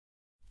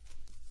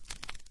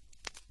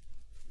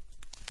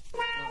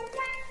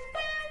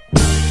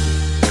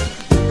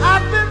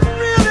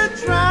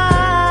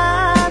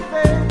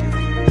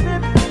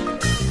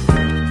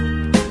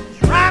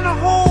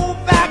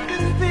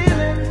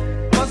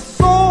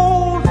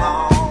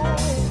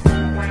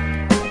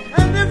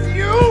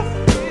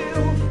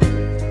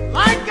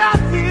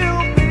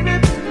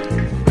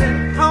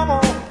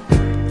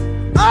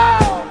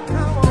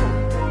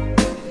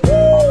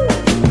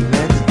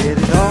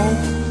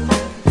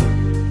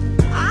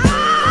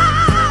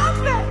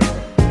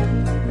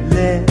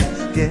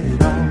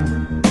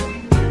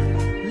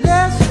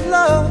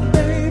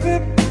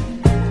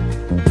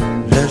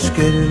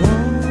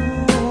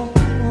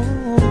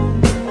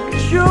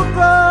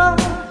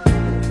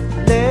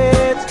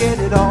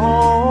it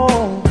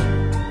all.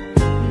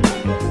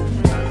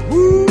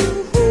 Ooh,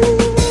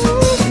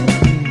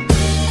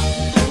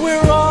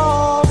 we're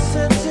all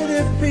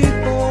sensitive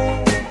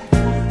people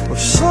with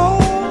so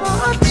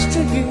much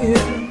to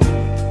give.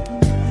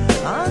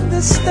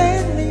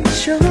 Understand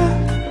each other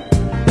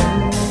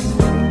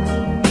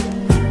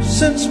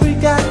since we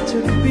got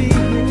to be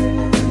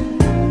here.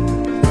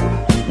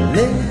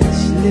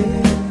 Let's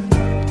live.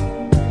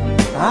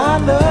 I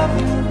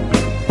love you.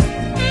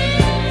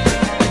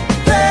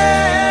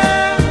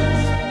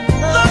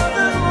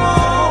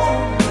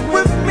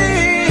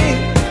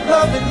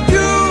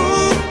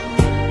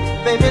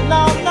 Baby,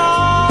 no,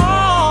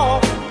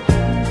 no.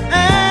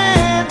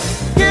 And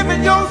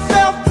giving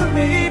yourself to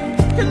me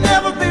can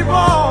never be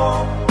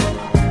wrong.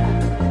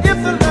 If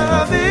the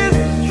love is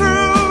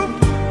true,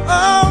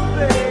 oh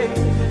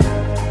baby.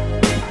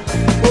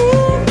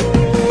 Ooh,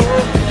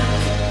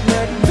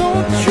 now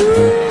don't you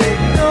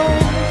know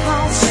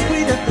how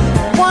sweet it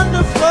is?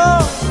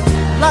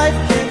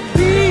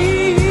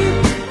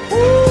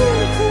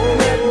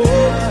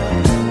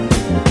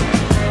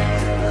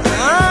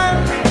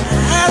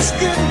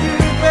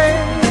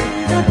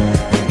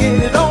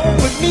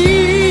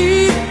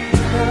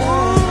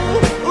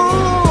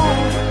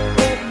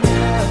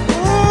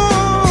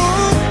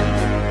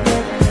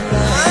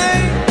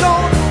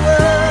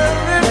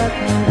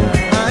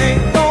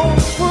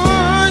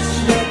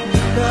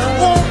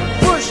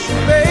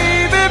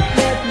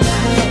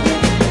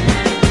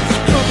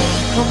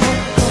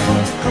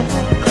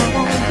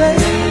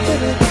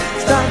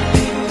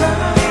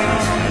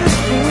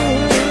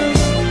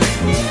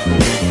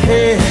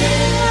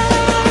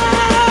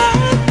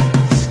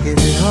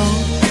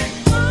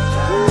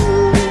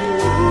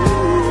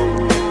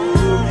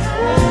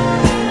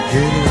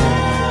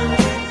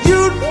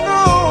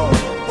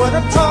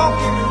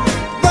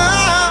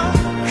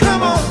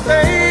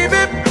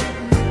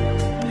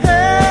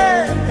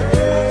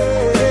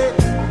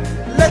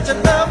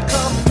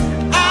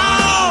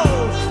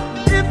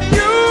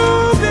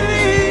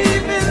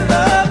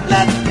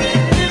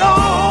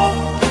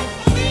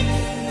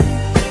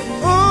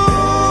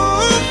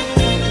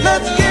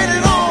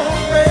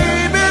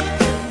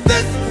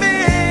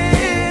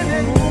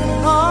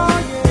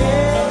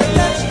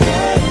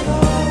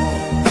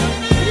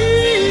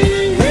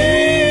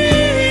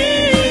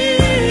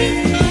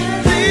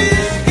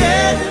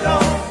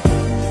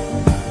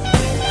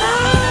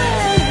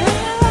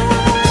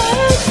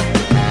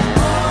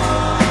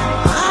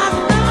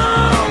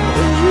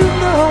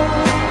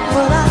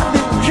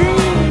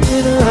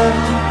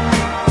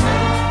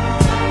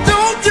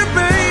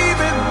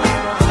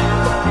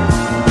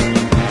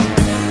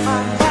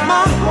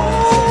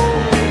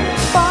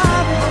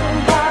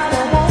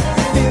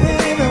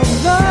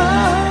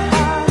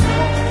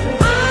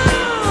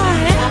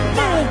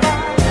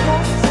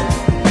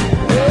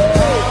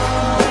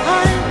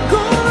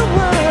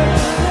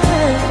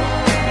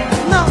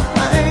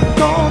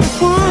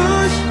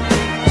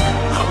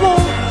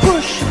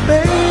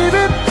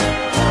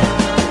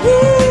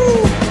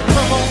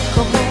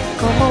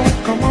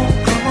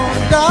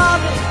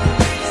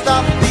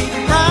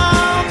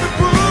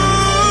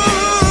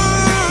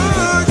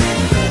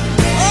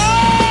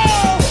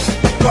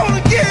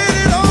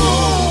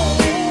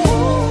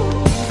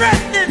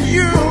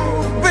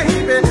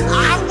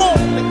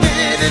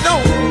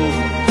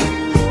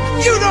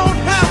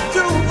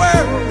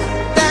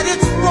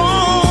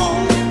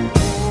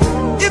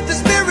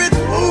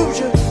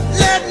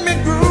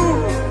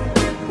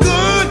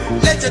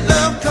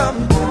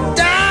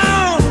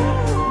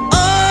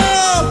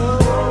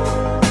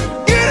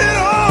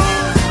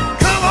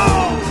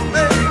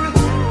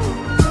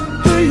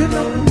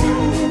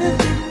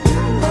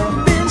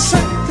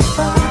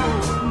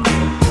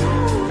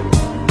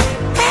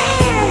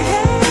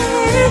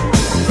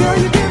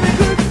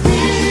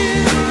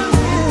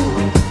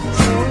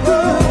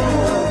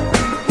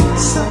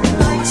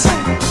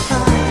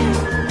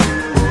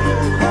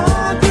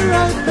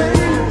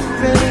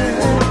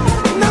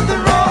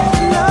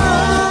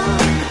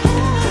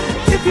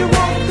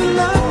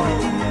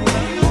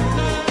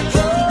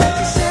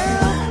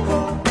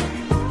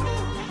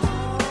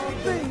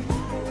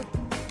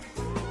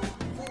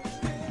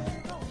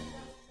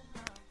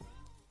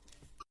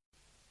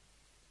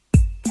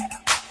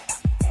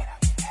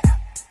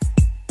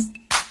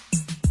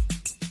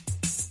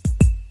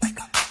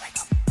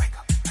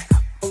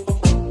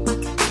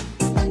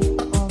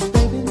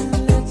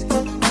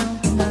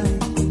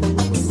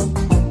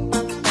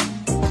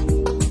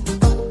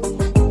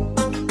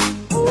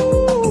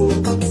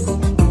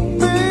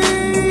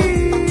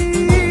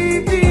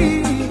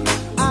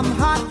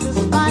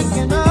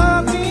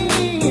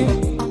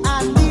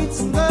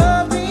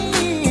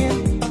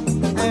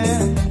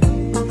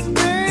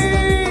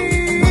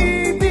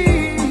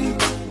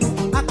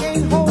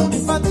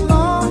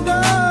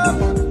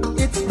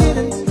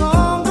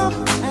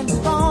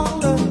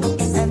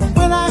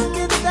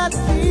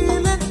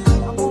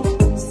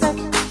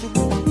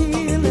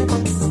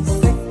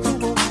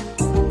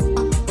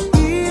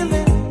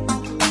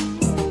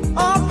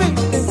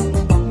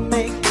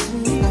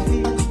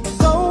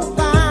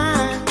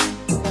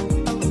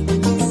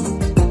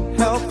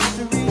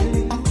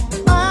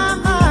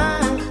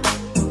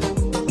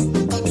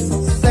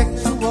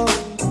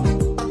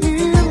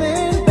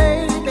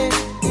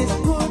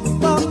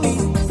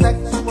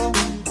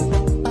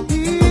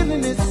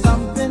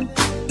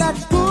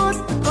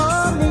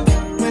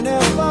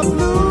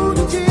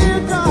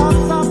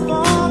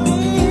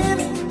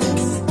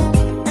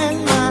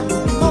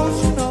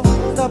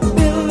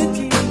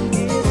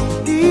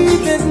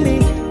 leaving me.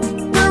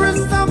 There is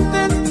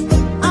something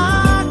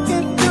I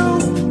can do.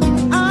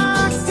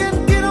 I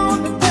can get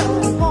on the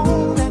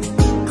telephone and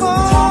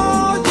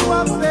call you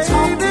up,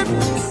 baby.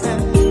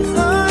 And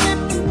honey,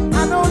 I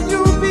know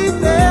you'll be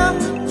there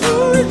to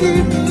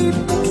relieve me.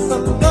 The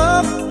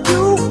love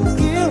you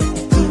give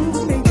to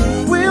me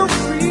will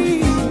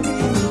free me.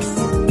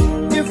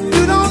 If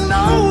you don't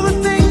know the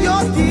thing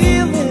you're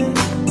dealing,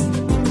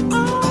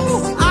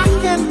 oh, I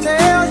can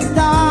tell you,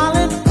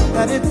 darling,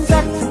 that it's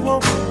sexual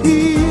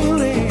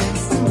healing.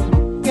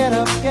 Get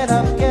up, get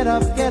up, get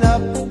up, get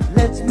up.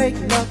 Let's make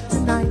love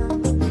tonight.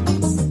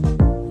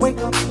 Wake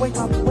up, wake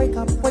up, wake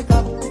up, wake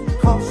up.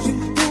 'Cause you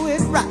do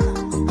it right.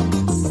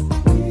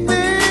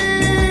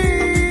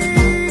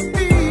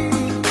 Baby,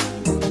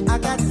 I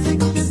got sick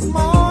this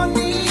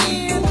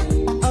morning.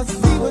 A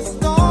sea was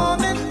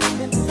storming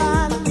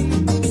inside of me.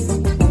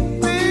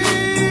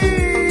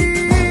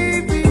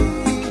 Baby,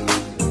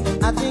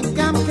 I think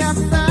I'm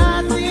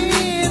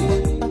capsizing.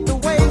 The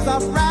waves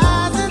are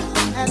rising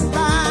and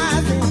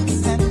rising.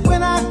 And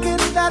when I get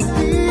that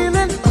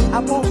feeling, I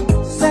want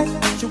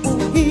sexual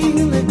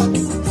healing.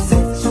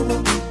 Sexual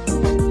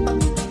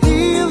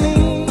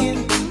healing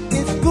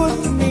is good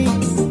for me.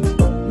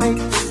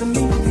 Makes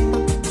me feel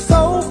so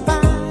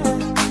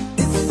fine.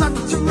 It's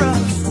such a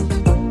rush.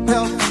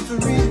 Helps to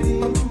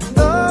relieve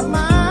the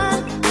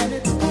mind. And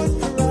it's good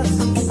for us.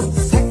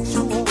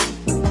 Sexual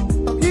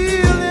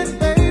healing,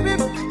 baby.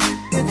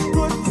 It's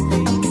good for me.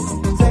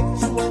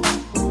 Sexual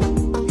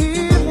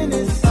healing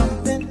is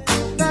something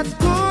that's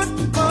good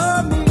for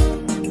me.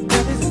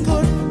 That is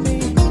good for me.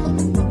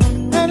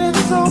 And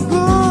it's so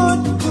good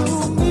to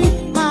me,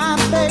 my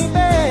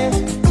baby.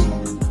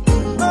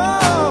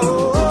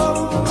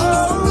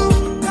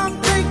 Come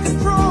take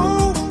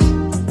control.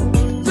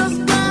 Just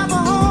grab a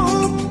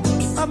hold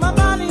of my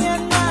body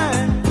and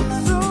mind.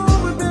 Soon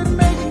we've been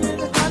making it,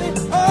 honey.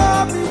 Oh,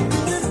 be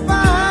feeling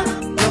fine.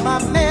 You're my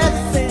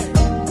medicine.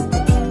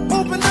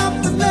 Open up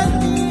and let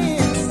me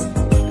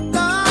in.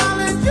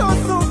 Darling, you're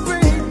so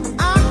great.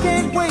 I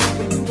can't wait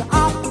for you to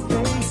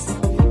operate.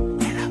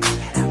 Get up,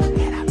 get up,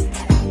 get up,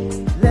 get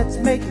up. Let's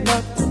make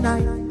love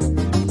tonight.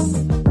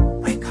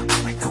 Wake up,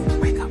 wake up,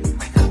 wake up,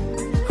 wake up.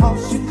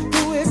 'Cause you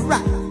do it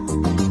right.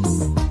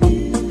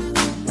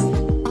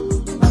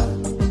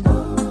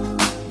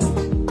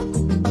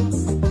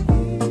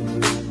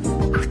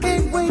 I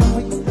can't wait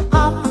for you to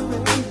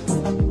operate.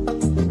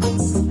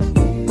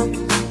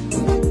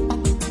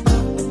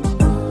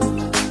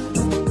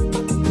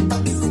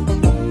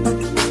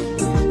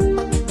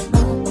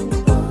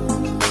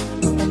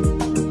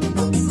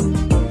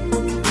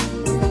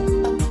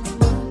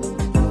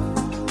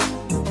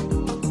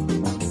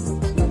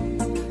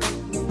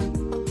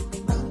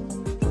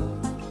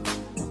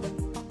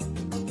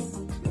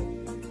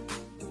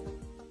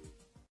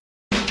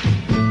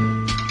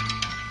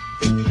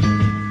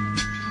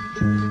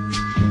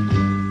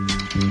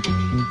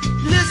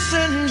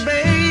 Listen,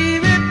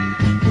 baby,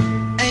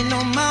 ain't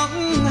no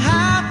mountain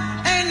high,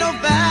 ain't no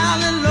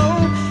valley low,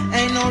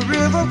 ain't no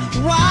river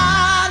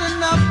wide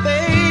enough,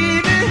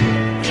 baby.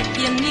 If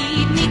you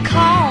need me,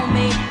 call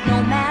me.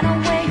 No matter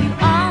where you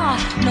are,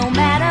 no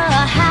matter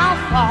how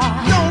far.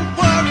 Don't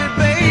worry,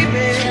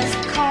 baby. Just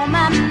call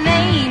my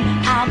name.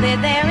 I'll be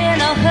there in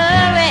a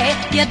hurry.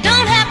 You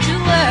don't have to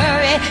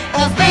worry.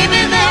 'Cause baby,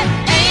 there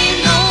ain't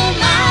no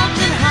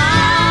mountain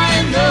high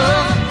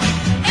enough.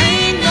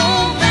 Ain't no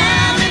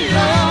valley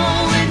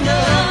low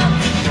enough.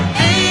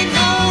 Ain't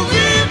no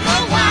river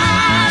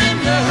wide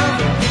enough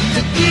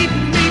To keep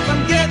me from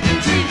getting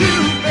to you,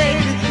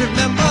 baby.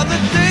 Remember the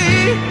day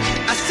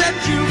I set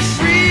you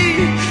free.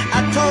 I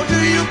told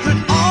you you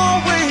could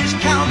always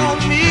count on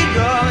me,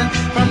 darling.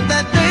 From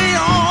that day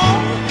on,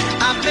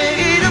 I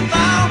made a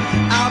vow.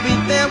 I'll be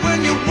there when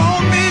you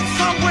want me,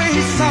 some way,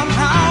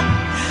 somehow.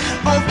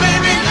 Oh,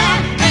 baby, there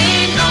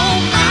ain't no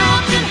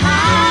mountain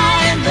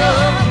high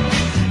enough.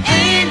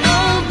 Ain't no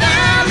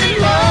valley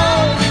low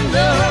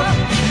enough.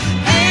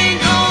 Ain't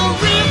no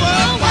river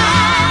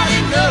wide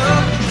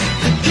enough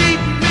to keep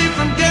me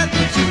from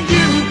getting to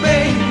you,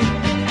 baby.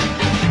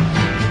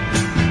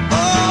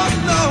 Oh,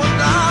 no,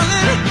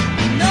 darling.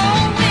 No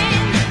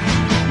wind,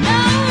 no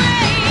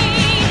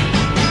rain,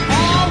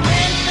 or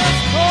winter's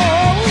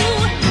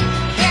cold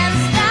can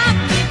stop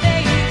me,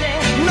 baby.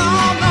 No,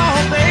 no,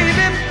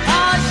 baby.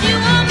 'Cause you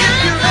are If my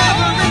you're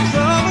ever in love.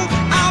 trouble,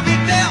 I'll be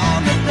there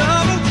on the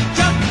double.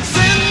 Just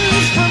send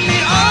for me,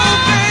 oh,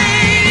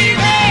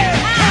 baby.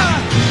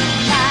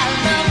 My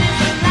love is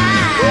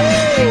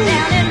alive,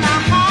 down in my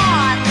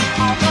heart,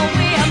 although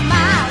we are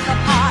miles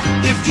apart.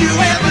 If you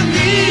ever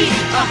need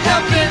a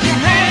helping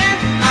hand,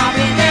 I'll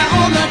be there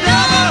on the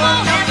double.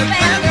 As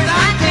fast as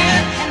I can.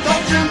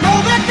 Don't you know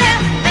that there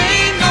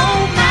ain't no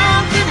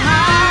mountain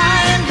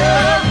high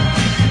enough?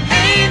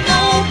 Ain't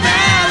no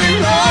valley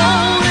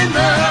low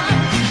enough.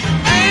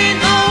 Ain't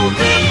no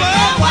river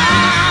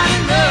wide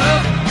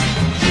enough.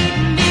 Keep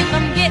me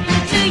from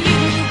getting to you,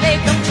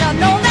 babe. Don't you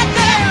know that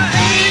there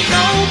Ain't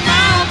no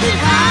mountain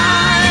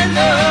high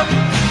enough.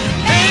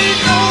 Ain't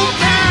no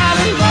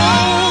valley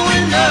low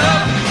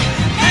enough.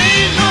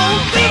 Ain't no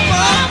river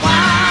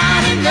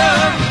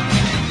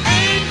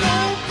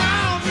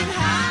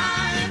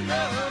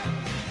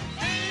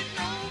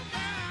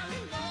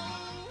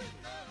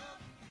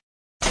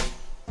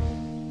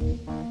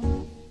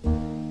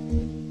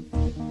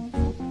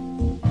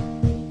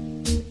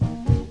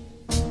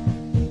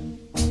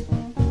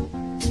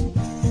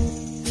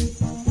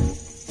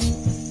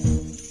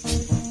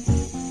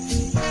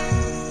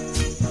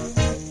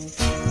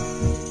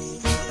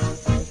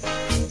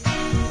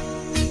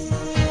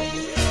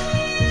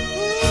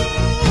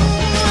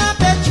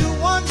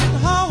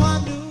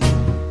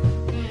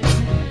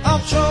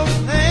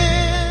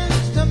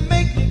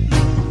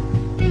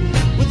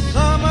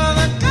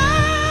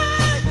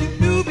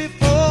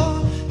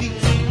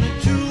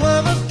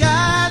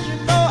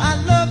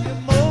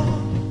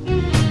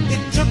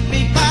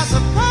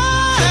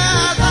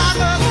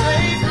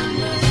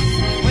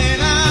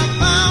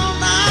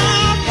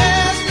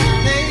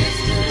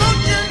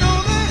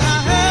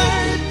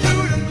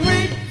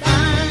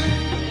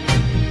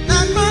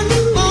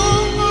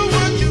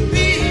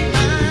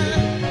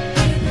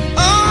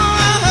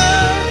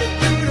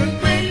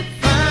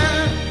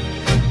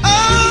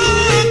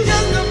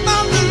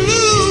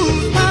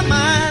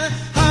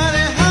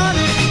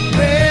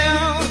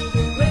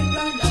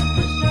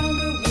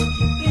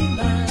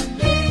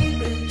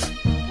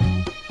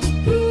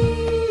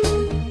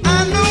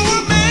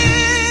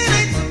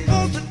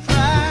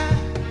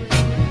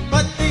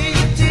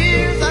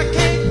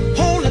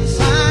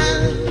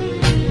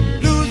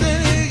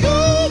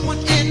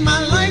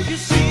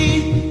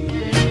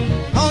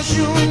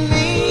you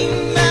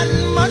mean that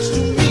much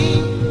to me.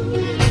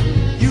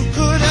 You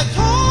could have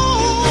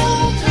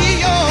told me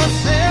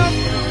yourself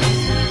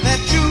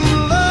that you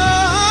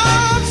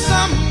love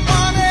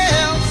someone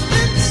else.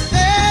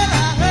 Instead,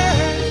 I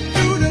heard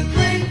through the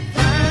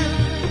grapevine.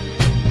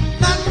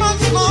 Not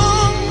much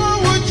longer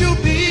would you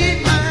be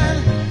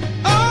mine.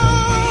 Oh,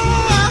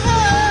 I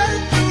heard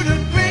through the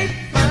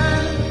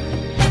grapevine,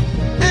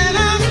 and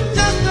I'm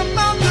just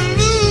about to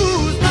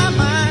lose my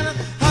mind.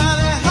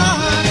 Honey,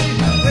 honey,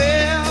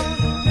 well,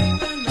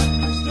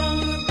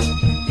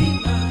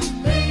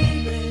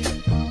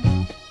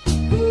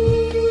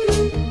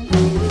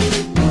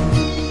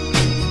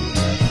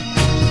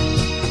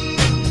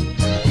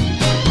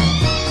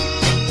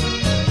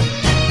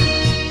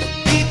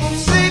 people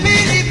say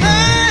many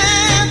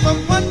things of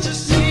what you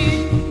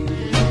see,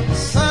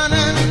 son,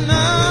 and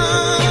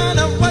none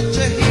of what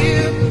you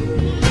hear.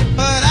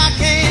 But I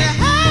can't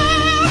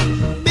help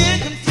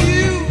being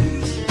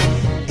confused.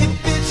 If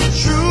it's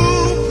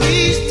true,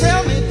 please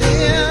tell me,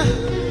 dear.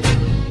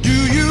 Do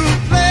you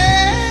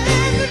plan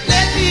to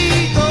let me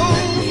go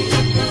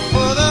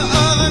for the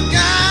other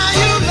guy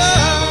you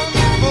love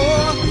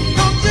before?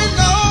 Don't you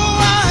know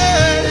I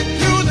heard it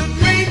through the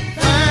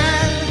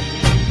grapevine?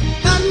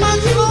 Not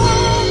much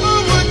longer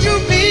would you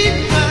be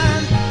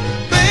mine,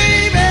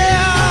 baby.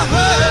 I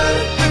heard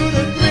it through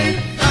the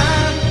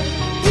grapevine.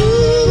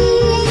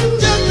 Ooh,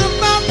 just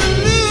about to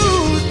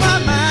lose my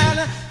mind,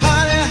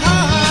 honey,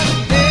 honey,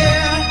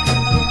 yeah.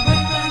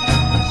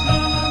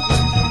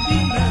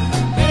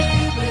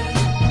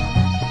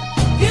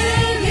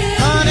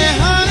 Honey,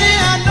 honey,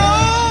 I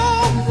know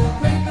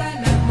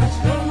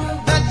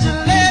that you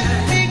let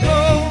me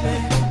go.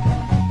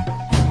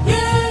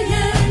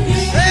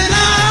 Said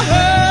I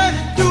heard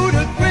it through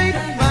the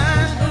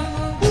grapevine.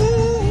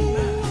 Ooh,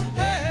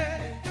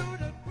 heard it through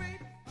the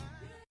grapevine.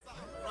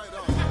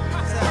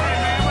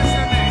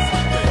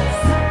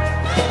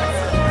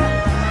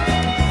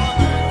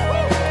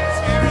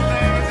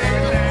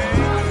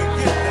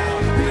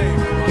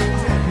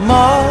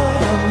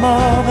 Mother,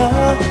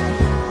 mother,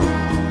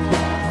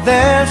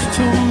 there's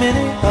too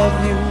many of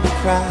you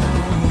crying.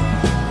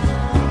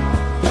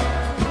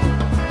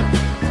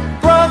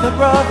 Brother,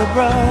 brother,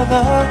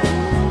 brother,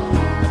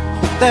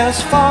 there's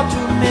far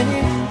too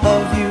many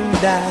of you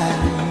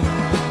dying.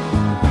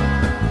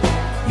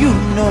 You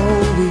know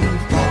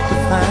we've got to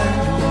find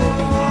a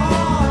way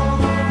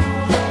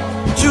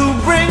to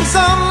bring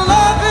some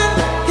loving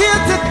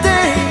here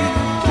today.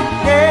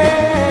 Yeah.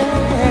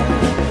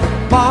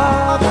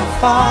 Father,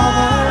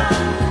 Father,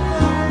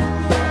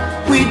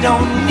 we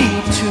don't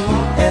need to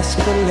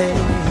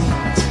escalate.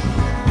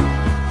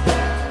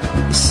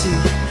 You see,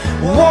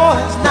 war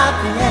is not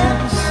the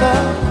answer,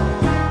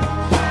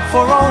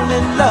 for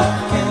only love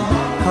can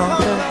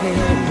conquer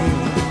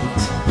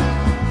hate.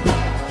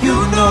 You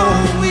know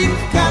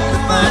we've got to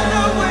find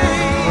a way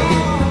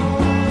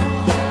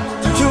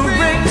to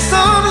bring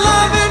some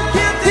loving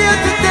here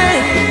today.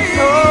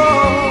 Oh,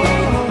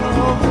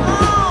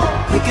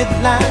 picket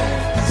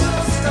lines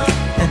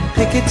and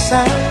picket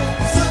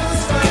signs,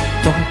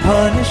 don't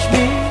punish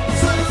me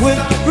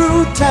with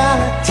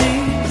brutality.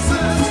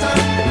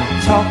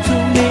 Talk to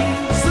me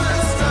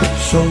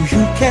so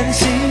you can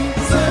see,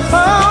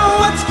 oh,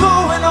 what's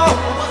going on,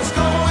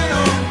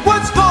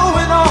 what's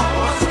going on,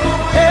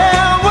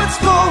 yeah, what's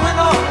going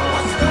on,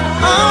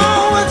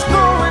 oh, what's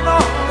going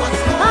on,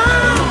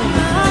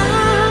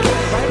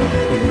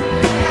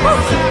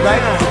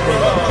 right on.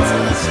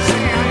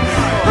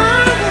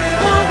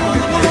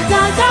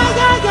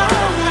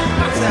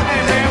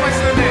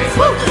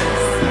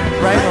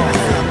 Right on.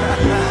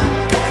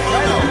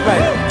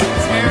 Right on.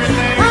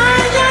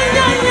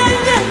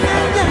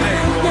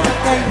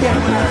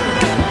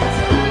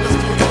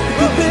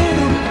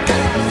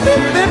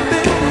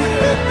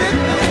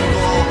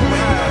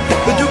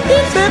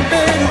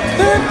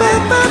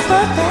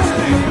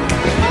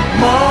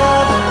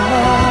 Mother,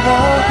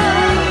 mother,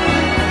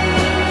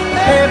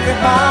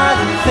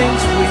 everybody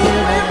thinks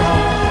we're at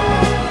home.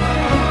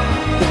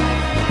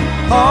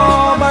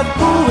 Oh, but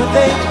who are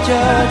they to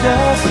judge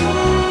us?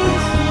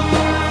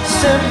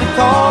 Simply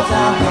cause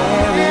our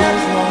hair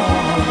is long.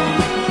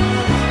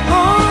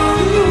 Oh,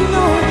 you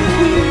know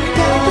we've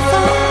got to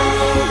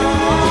find a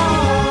way.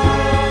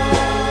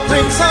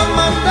 Bring some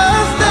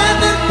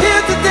understanding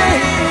here today.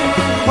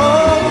 Oh,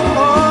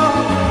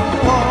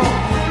 oh, oh.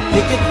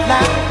 Picket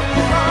line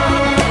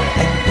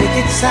and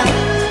picket sign,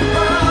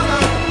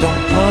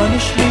 don't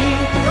punish me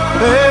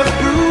with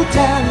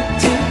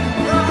brutality.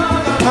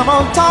 Come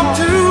on, talk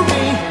to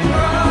me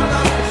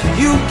so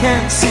you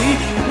can see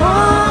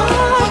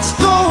what's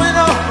going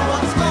on.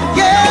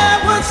 Yeah,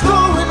 what's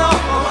going on?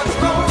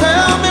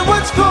 Tell me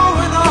what's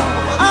going on.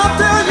 I'll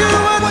tell you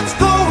what's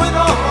going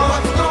on.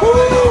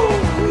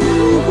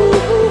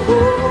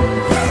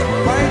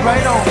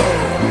 Right on,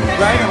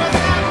 right on.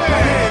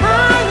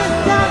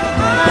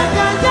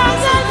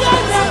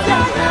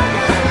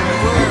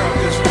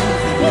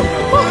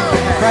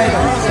 Right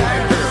on.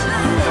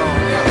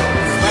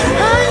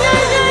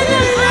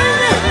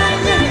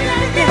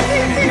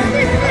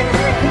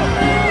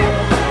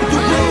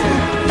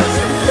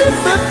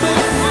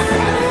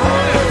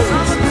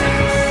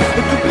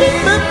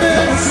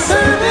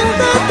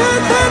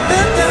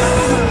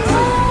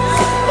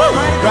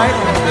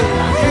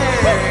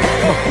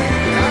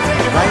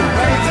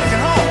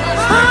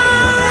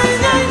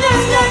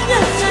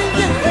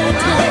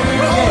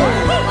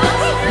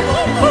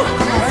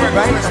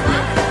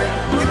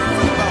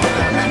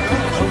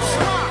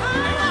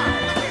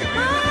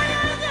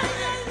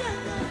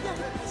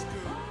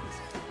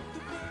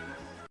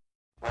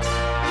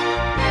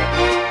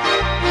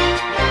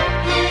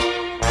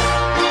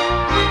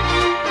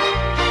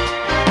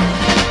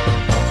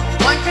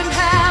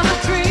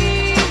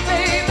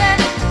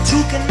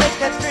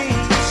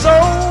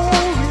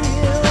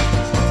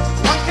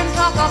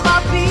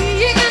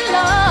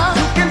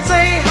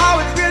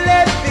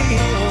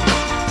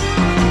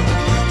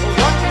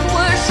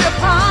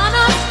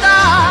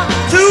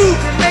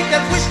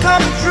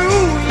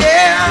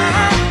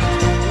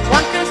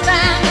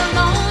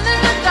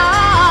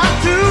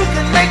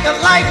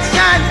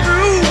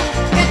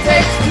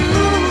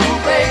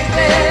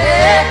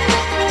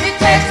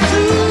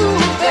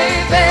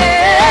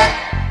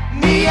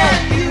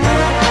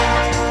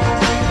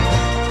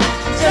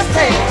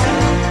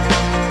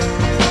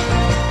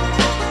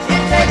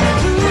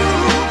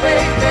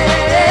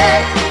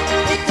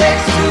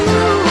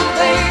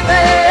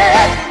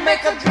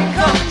 make a dream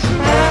come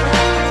true.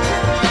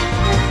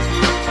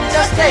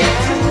 Just take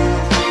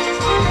two.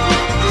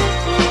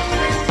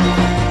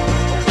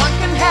 One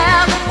can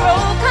have a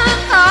broken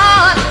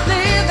heart,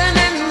 living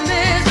in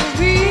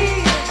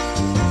misery.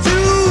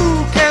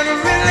 Two can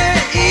really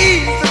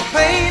ease the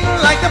pain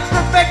like a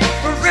perfect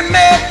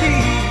remedy.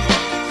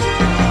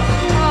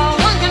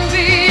 One can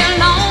be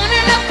alone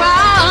in a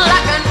crowd,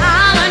 like an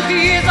island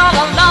he's all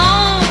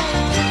alone.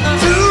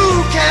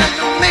 Two can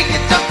make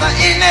it just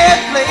any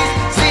place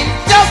seem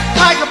just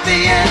like a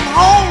being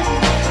home.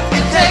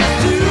 It takes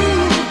two,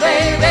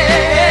 baby.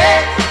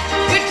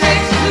 It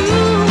takes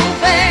two,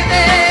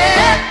 baby.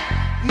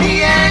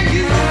 Me and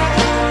you.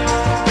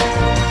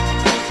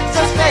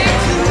 Just take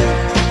two.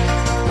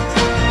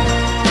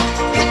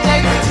 It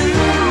takes two,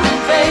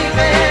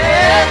 baby.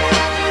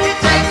 It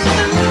takes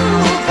two,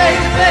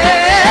 baby,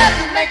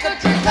 to make a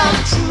dream come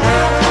true.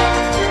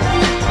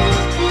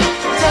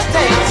 Just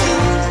take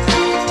two.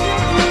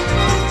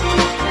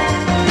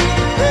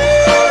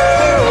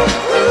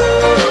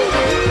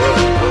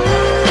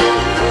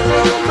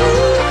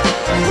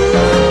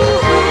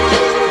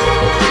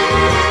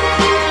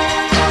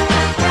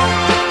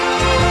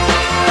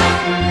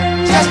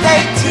 Just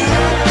take two.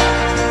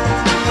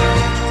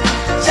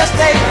 Just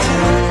take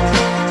two.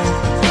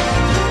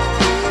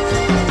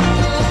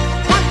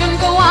 One can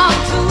go out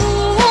to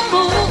a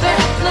movie,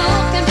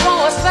 looking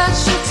for a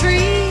special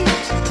treat.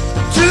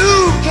 Two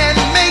can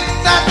make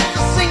that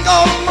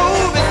single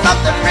movie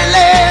something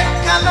really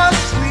kind of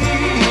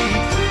sweet.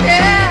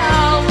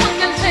 Yeah, one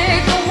can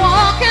take a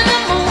walk in the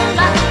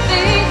moonlight,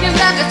 thinking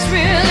that it's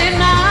really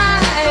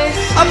nice.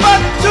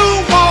 But two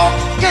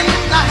walking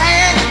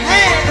hand in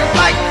hand is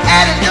like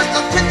adding just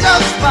a pinch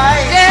of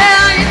spice.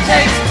 Yeah, it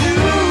Takes two,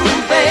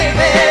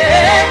 baby.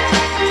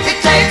 It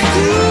takes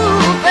two,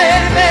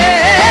 baby.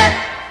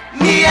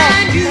 Me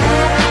and you.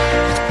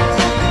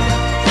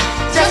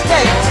 Just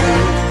take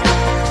two.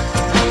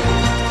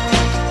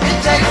 It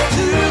takes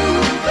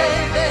two,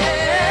 baby.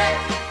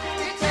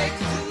 It takes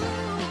two,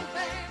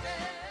 baby.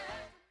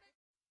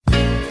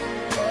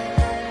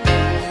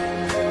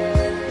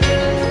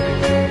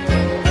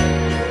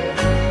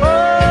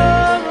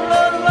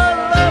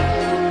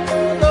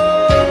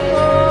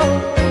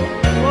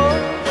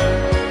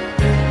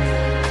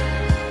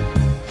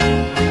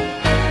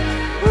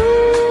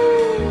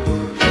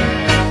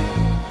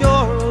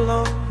 You're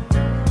alone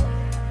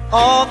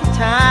all the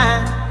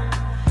time.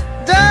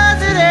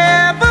 Does it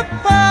ever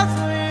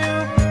puzzle you?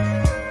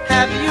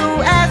 Have you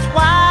asked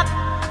why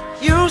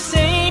you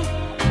seem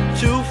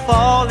to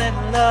fall in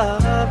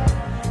love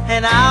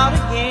and out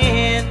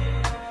again?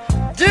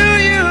 Do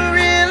you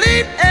really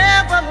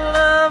ever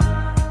love,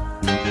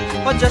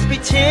 or just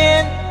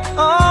pretend?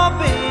 Oh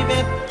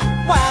baby,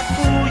 why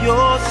fool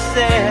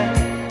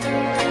yourself?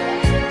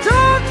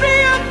 Don't be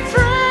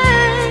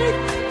afraid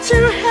to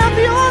help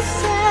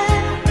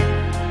yourself.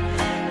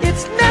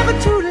 It's never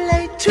too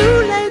late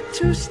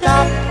to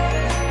stop.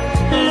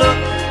 Look,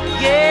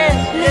 yes,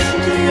 listen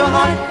to your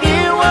heart,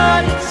 hear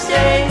what it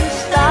says.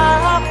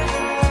 Stop.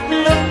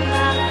 Look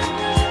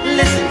now,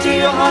 listen to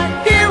your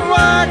heart, hear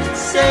what it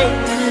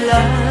says.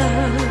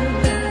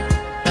 Love.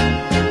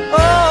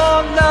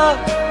 Oh, love.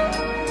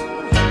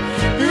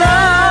 Love.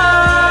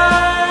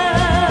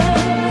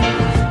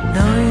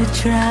 Though you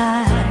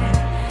try,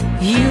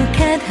 you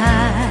can't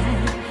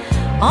hide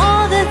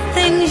all the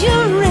things you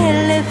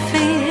really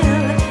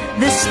feel.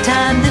 This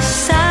time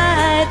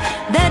decide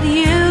that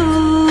you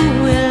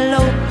will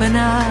open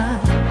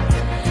up,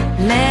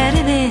 let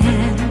it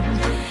in.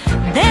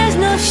 There's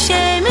no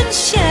shame in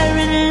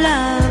sharing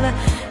love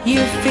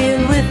you feel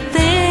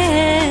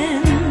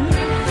within.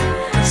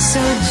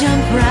 So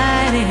jump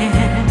right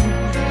in,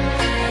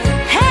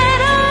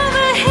 head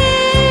over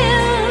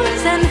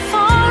heels and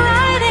fall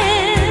right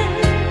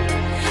in.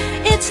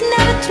 It's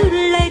never too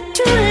late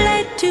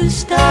to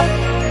stop.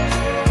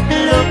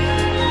 Look,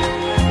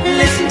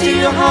 listen to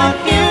your heart,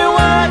 hear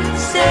what it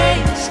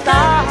says.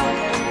 Stop.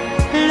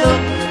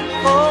 Look,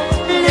 oh,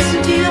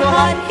 listen to your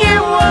heart,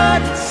 hear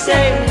what it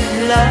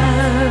says.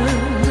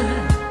 Love.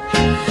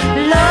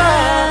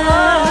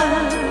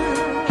 Love.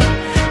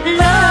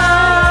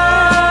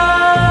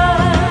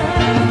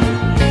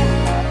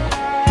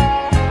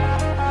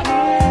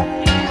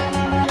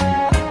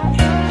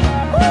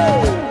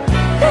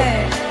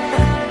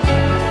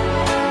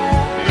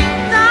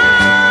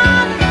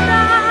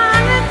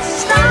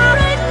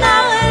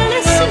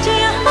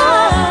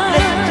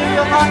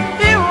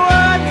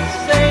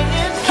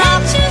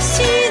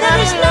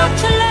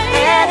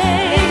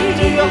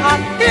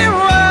 Hear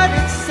what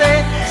it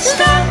says.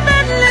 Stop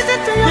and listen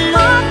to your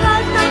heart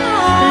right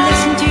now.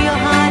 Listen to your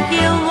heart,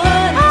 hear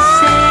what it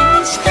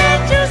says.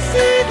 Can't you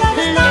see that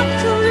it's not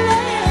too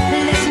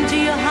late? Listen to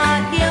your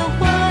heart, hear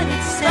what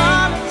it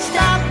says.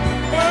 Stop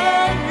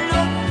and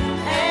look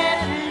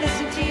and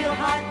listen to your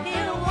heart.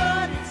 Hear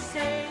what it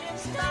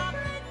says. Stop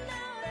right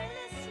now and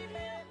listen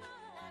to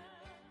your heart.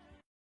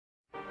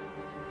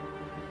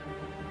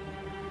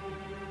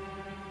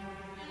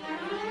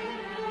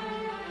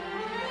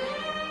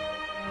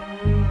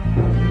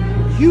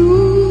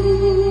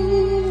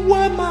 You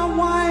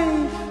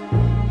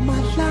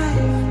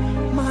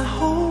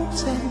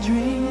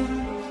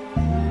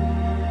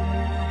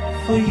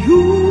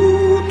you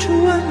to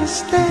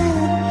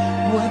understand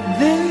what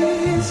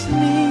this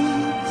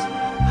means,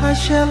 I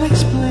shall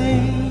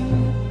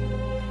explain.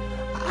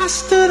 I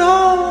stood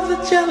all the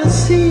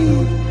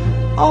jealousy,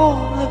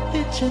 all the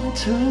bitching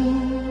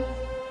too.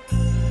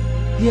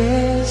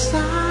 Yes,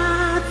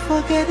 I'd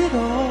forget it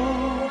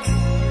all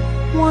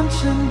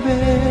once in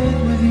bed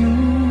with you.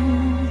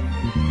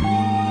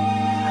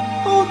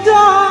 Oh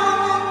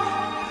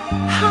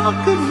darling, how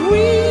could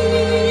we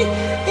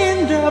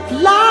end up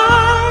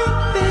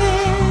like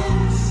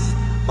this?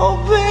 Oh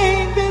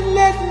baby,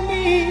 let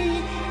me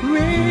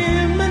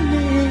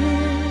reminisce.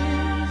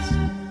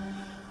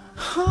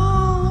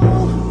 Oh,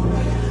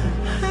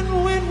 and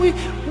when we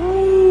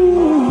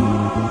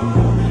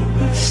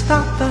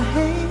stop the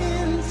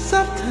hands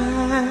of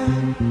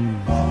time,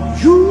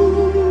 you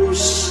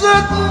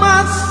set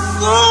my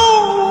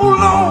soul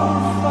on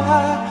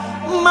fire.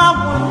 My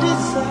one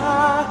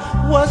desire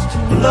was to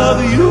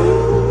love you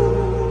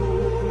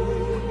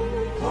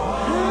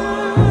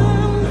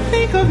and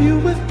think of you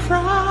with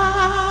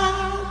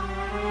pride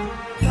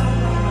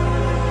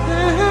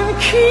and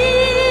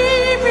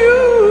keep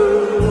you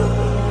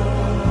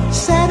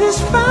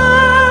satisfied.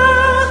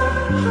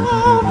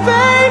 Oh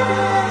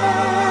baby,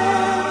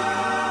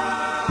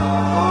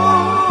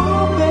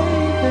 oh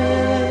baby,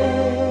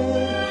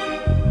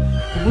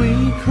 we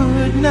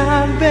could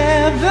not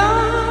bear the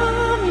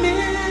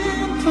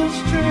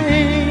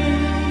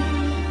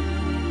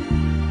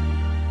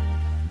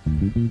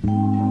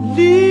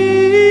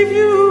leave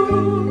you,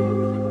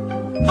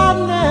 I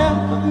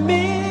never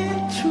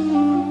meant to.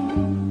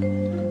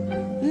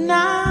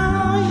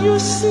 Now you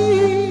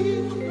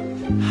see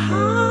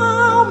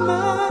how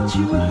much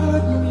you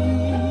hurt me.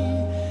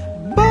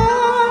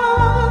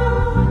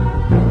 But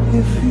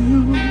if you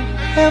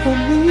ever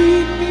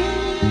need me,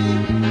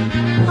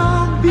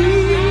 I'll be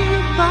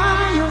by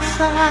your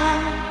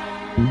side.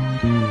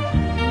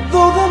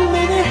 Though the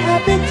many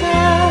happy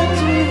times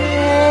we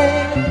had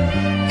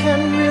can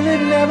really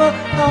never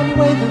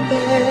outweigh the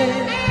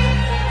bad.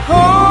 Oh,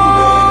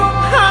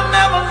 I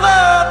never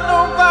loved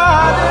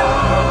nobody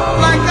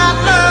like I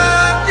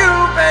love you,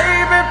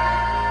 baby.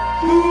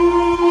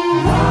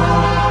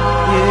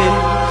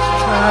 It's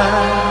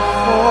time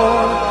for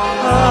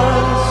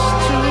us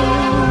to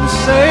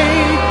say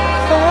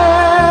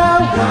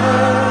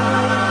farewell.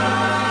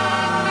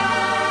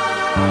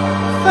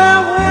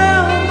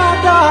 Farewell, my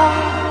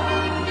darling.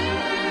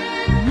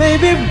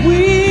 Maybe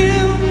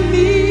we'll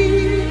meet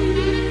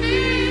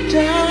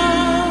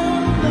down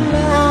the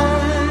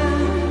line.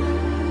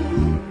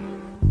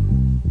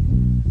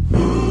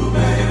 Ooh,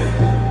 baby.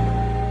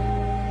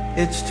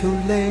 It's too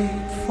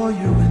late for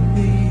you and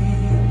me.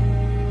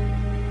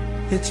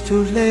 It's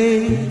too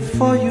late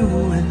for you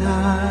and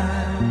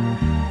I.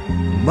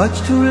 Much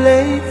too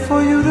late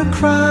for you to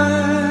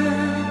cry.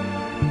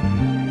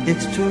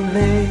 It's too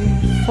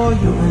late for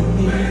you and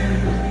me.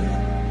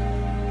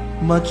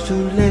 Much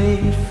too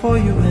late for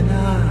you and I.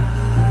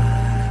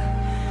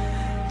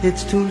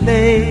 It's too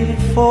late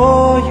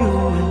for you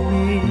and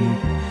me.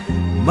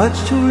 Much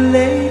too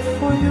late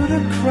for you to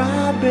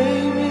cry,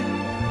 baby.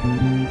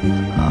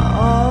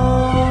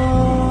 Oh,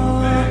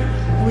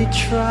 we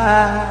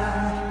tried.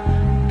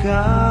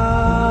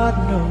 God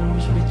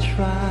knows we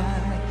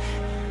tried.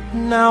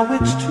 Now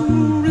it's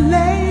too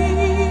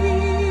late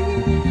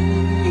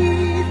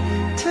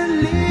to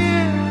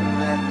live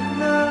and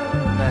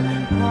love and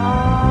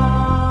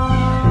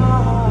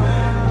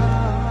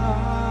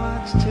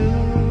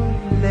too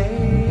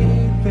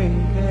late,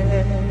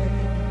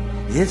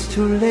 baby. It's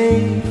too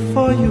late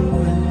for you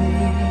and me.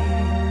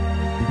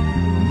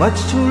 Much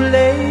too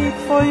late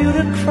for you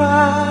to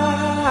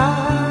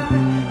cry.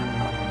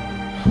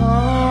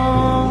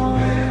 Oh,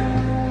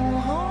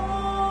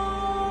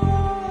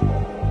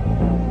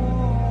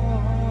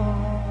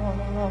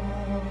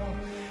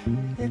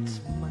 it's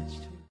much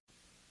too.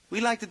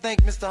 We'd like to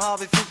thank Mr.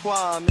 Harvey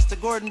Fuqua, Mr.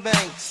 Gordon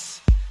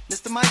Banks,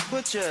 Mr. Mike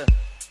Butcher,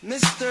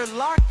 Mr.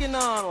 Larkin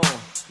Arnold.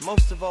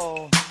 Most of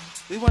all,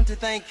 we want to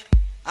thank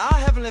our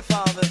Heavenly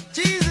Father,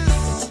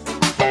 Jesus.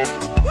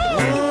 Woo!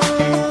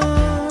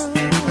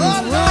 Oh,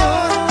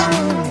 Lord.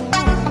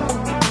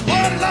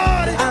 Oh,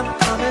 Lord. I'm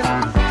coming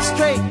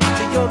straight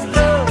to your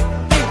love,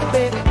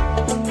 baby.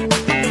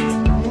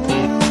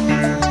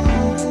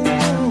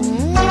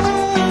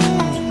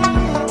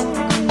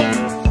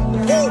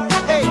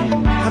 Hey,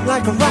 I'm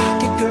like a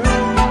rocket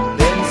girl,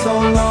 been so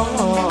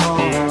long,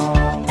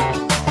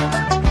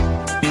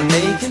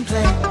 making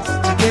plans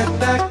to get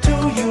back to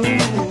you.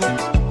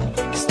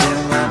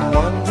 Still I'm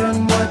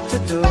wondering what to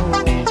do.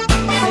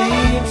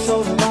 Seems so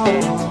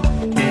long.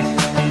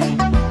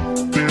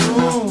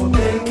 Oh,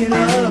 take it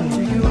up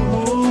to you.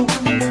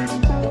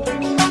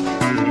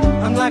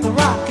 I'm like a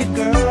rocket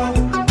girl,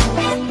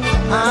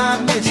 I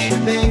miss you,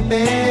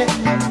 baby.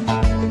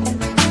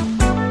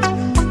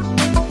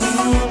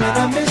 And I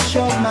miss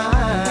your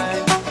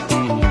mind.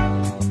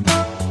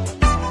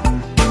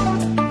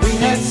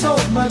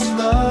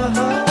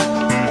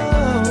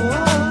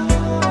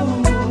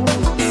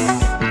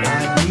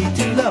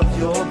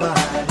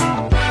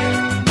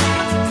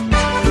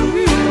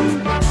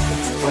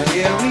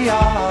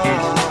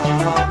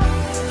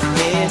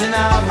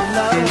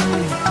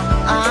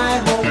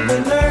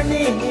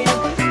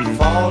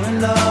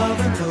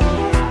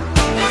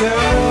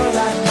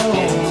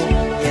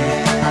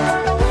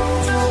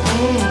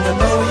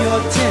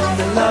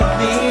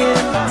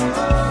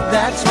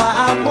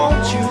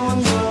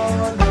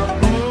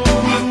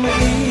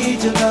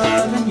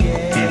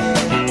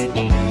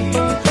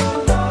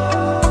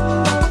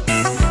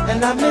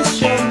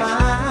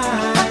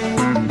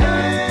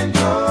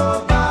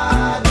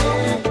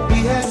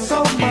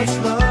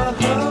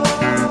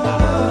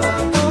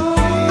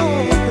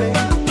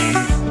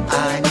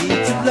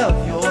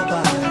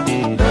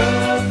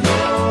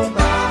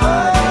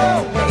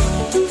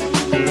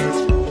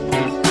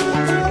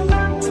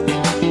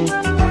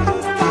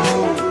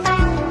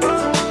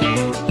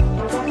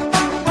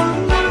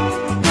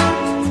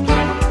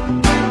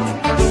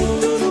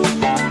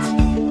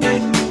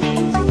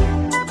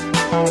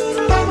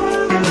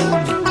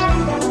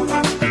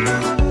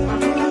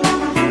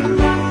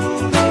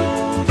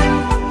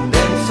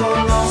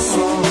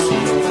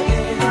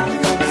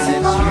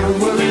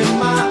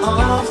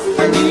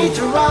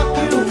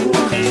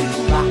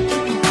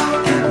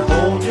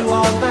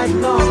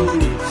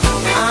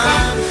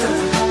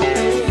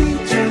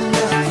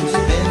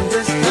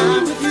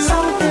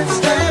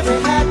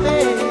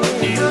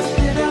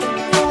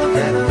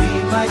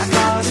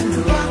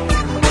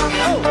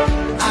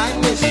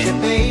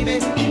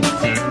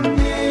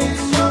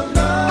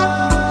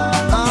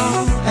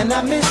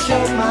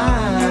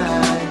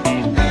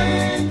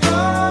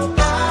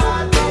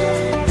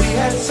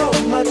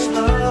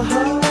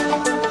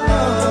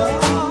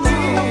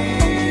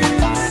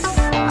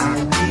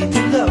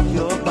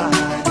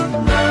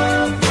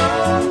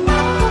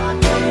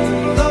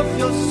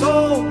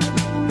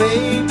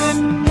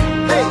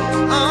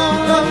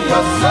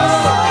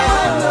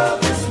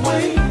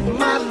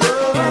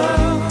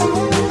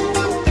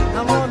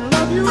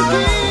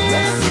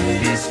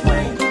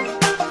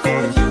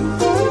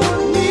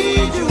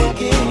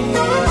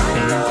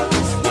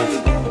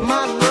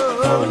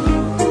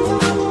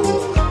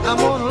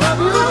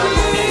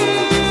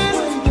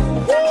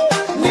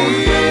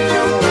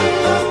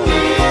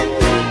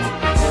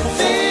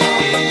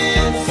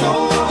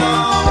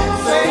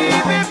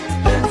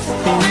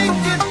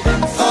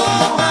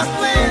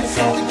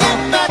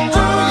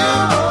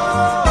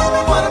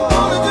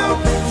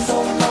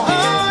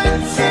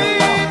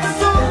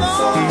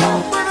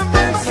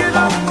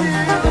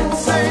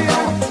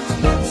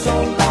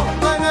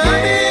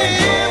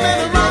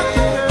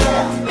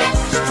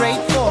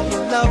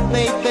 love,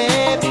 baby.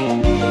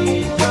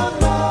 Need your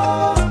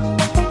love.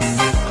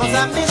 'Cause I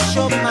miss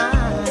your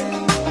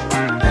mind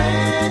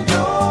and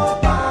your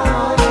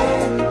body.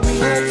 We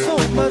had so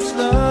much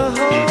love.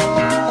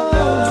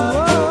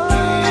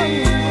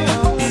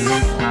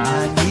 I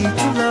need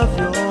to love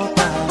your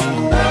body.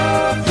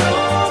 Love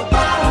your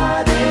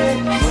body.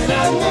 When I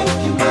make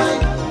you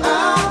mine,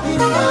 I'll be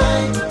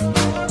fine.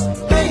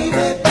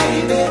 Baby,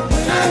 baby,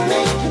 when I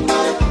make you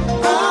mine,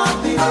 I'll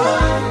be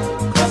fine.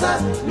 'Cause I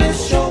miss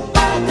your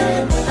body.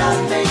 When I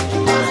make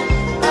you mine,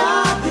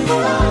 I'll be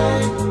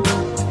fine.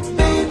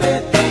 Baby,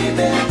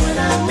 baby, when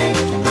I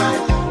make you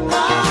mine,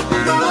 I'll be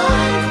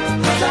fine.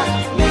 'Cause I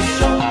miss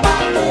your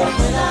body.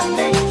 When I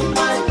make you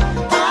mine,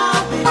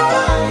 I'll be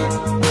fine.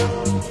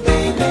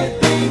 Baby,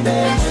 baby,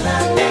 when I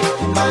make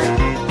you mine,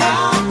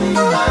 I'll be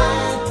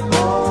fine.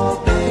 Oh,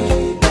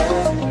 baby,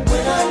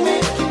 when I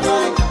make you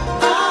mine,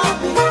 I'll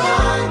be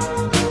fine.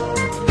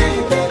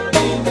 Baby,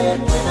 baby,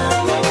 when I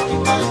make you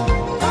mine,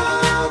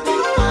 I'll be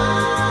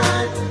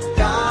fine.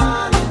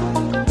 Darling,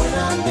 when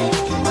I make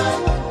you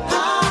mine,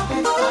 I'll be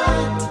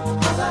fine.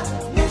 'Cause I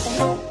miss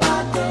your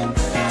body.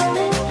 When I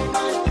make you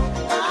mine,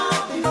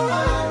 I'll be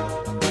fine.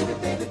 Baby,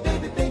 baby,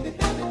 baby, baby,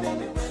 baby,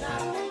 baby, when I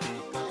make you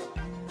mine,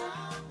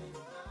 I'll be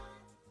fine.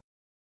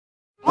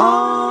 Oh,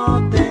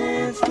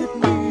 dance with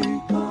me,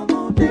 come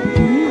on,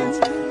 dance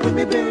with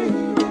me, baby.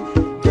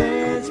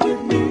 Dance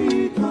with me,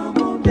 come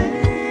on,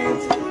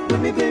 dance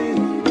with me,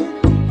 baby.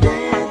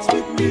 Dance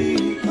with me,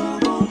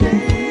 come on,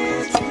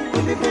 dance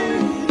with me,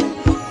 baby.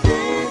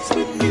 Dance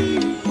with me,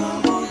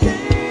 come on,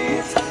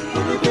 dance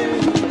with me,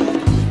 baby.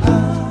 I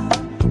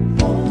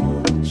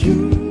want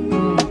you,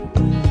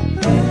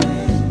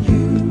 and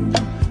you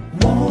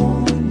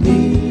want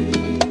me.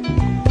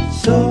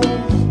 So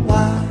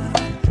why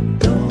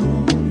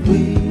don't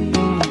we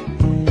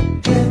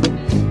get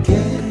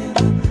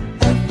together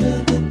after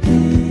the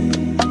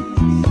dance?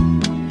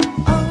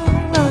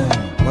 Alright,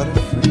 what a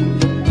freak.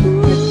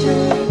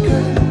 Pretty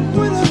girl,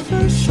 when I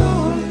first saw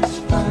you, it's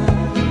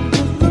fine.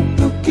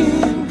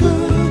 Looking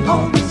good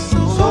on the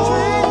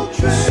soul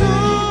train. So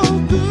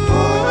good.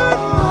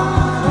 I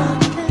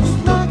was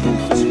looking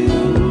for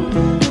you.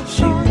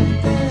 She went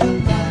that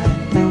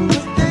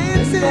night.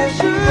 Dancing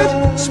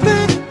should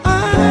spin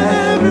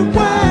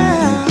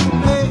everywhere.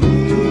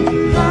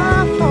 I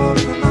thought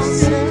to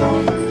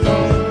myself,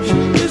 she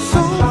is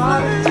so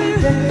fine.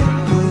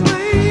 The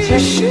way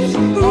she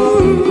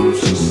moves,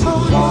 she's so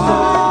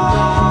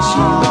hard.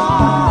 She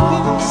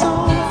looks so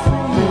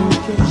free.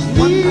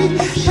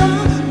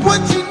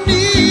 What you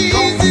need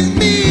is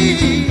me.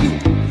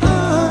 I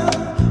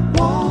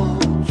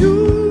want you,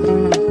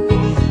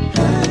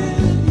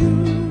 and you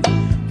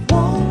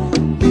want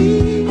me.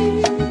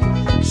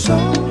 So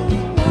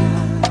why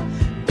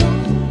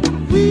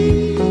don't we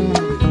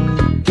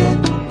get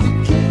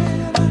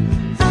together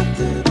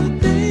after the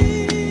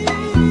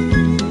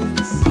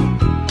dance?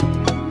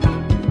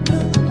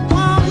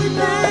 While we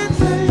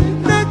dancing,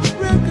 next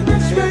record,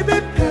 baby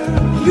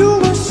girl, you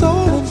were so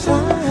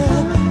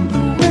fine.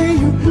 The way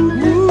you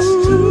moved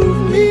to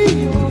me,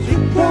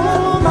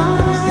 your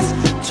eyes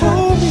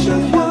told me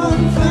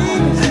one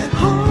thing.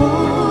 Oh,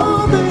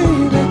 baby,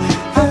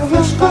 there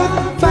was good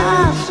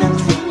vibes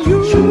between you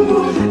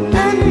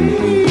and me.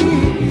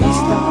 The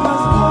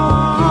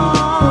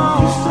stars,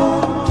 you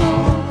said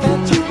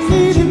that you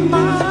needed my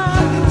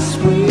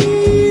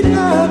sweet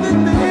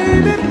loving,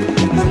 baby,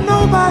 and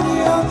nobody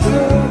else.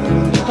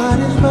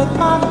 Nobody's but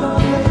my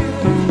love.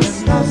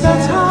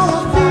 That's how I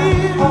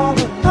feel.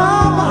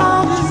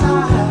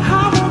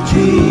 How won't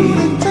you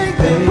take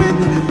me with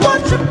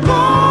what you're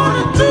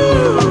gonna do?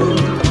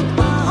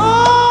 Oh,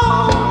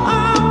 I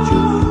want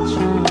you.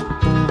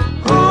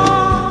 Oh,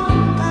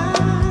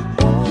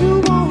 you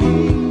want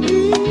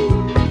me.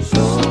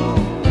 So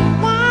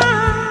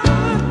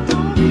why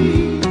don't we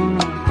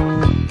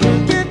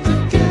get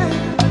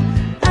together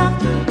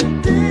after the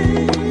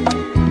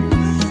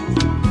dance?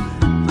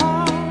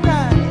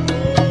 Alright.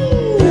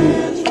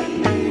 Dance with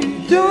me.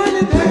 Doing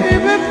it,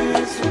 baby.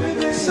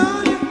 So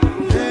you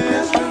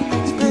dance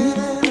with me.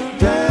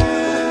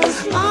 Dance.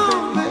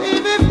 Oh,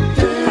 baby.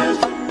 Dance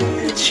with me.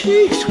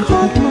 Cheeks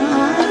caught my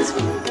eyes.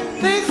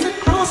 Things that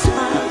cross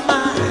my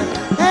mind.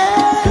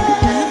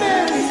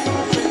 Hey,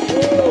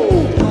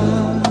 ooh. I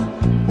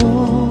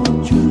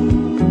want you,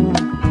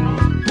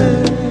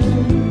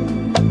 baby,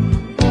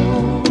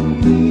 want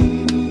me.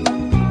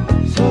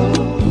 So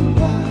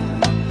why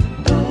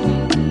don't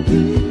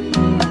we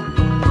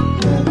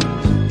get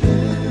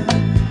together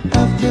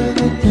after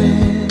the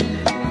dance?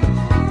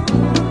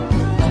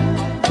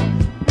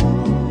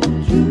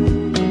 Want you,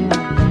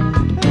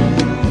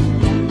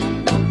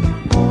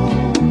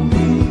 want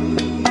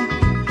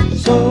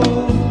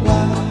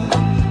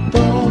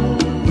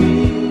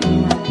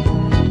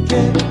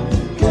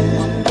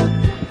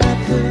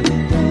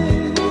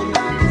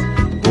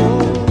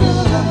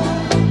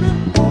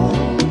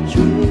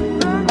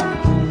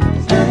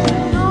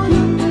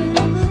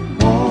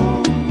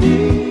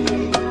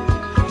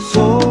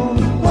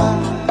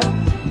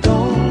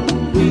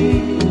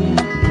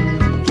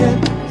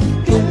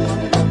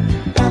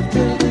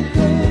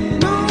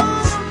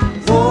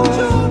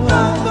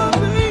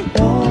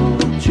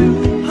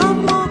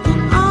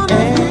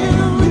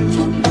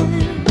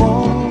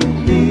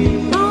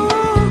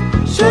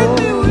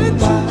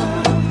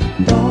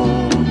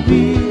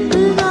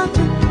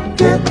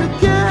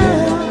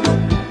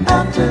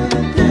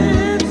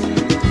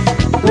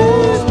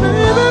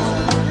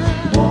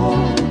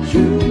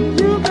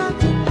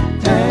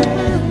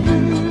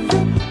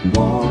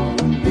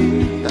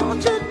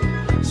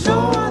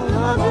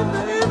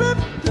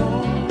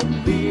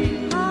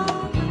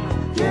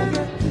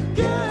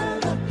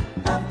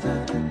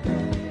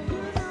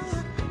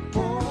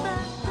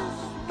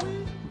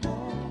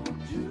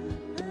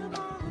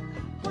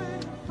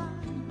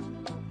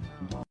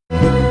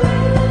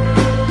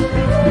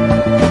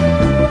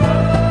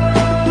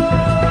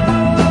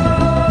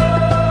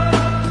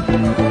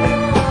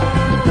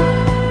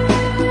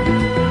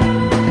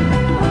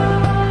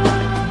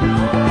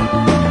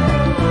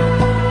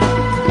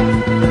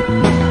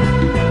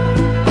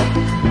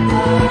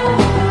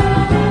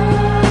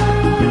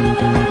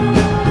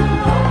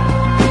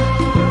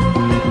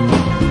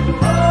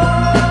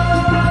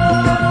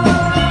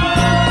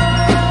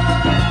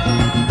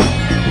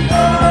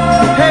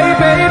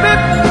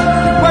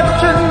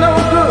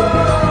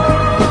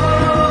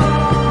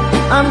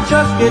I'm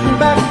just getting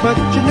back, but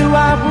you knew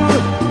I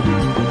would.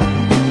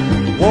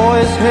 War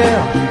is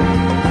hell,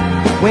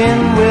 when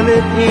will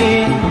it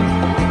end?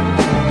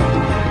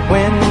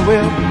 When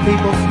will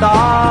people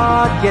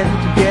start getting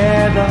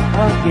together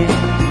again?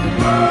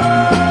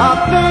 Are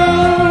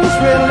things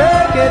really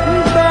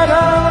getting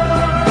better,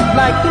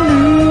 like the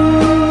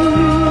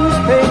newspapers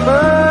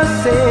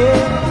say?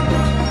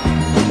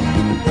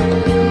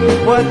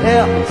 What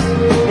else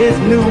is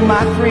new,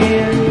 my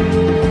friend,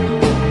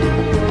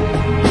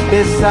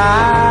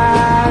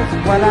 besides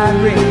what I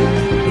read?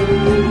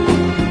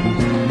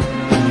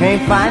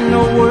 Can't find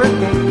no work,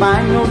 can't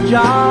find no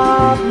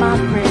job, my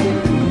friend.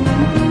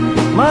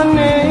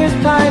 Money is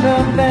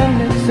tighter than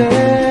it's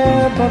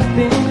ever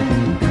been.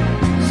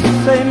 So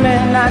say,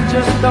 man, I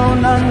just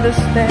don't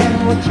understand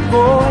what's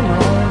going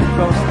on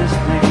across this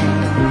land.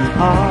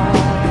 Oh,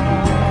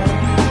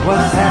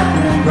 what's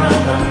happening,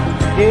 brother?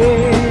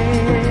 Yeah,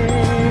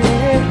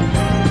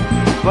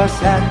 what's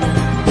happening?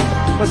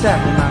 What's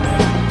happening, my man?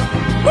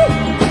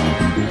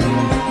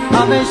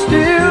 Are they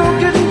still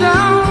getting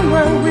down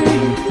where we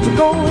used to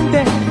go and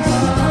dance?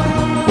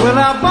 Will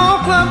our ball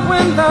club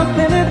win the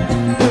pennant?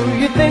 Do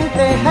you think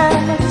they had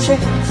a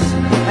chance?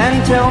 And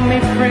tell me,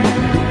 friend,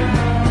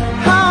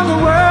 how in the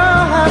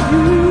world have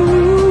you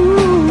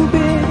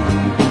been?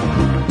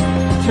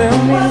 Tell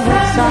me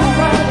what's out,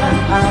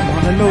 I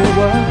wanna know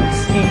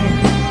what's in.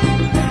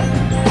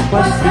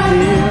 What's the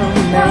deal,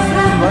 man?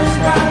 What's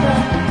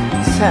happening?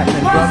 What's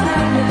happening, brother?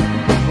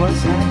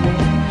 What's happening?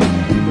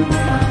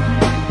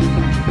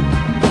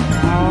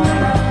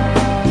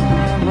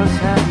 What's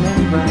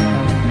happening, brother?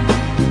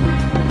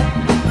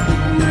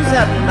 What's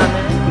happening, my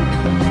man?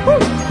 Woo!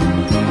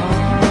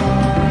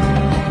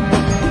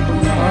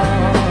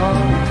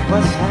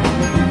 What's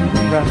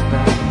happening,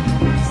 brother?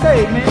 Say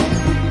it, man.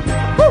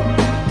 Woo!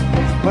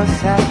 What's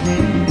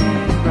happening,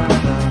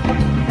 brother?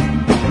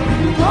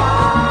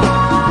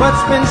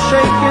 What's been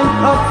shaking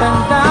up and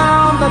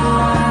down the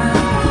line?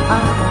 I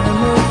wanna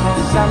know,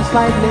 'cause I'm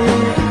slightly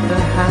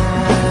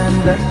behind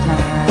the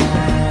time.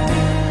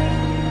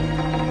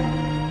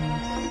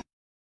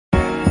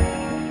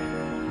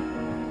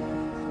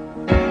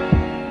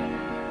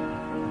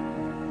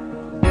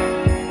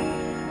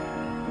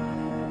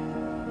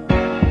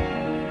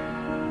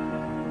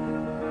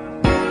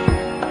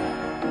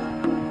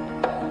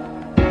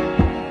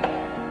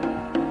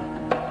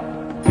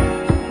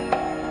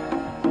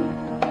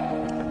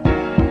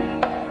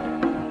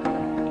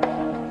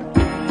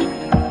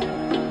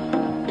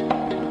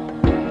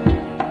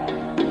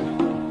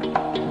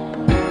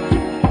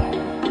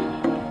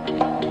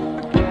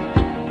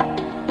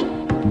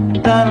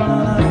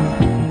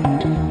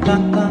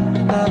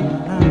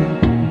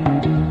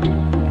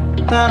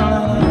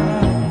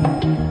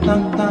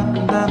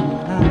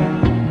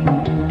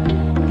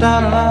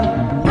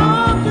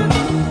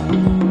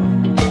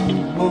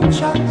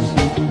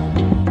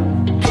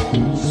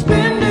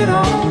 Spend it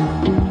on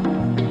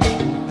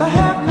the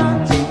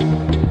have-nots.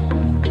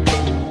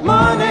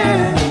 Money,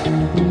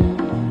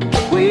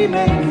 we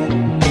make it.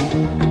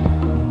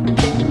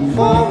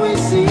 Before we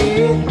see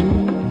it,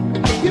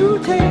 you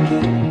take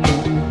it.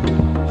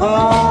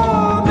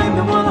 Oh, make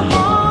me wanna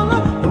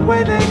holler the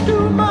way they do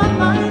my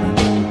life.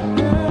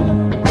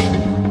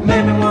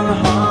 Make me wanna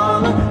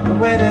holler the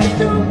way they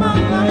do my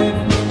life.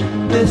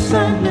 This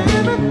ain't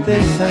living,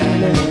 this ain't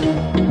living.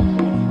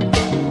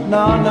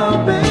 No, no,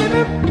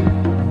 baby,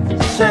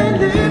 this ain't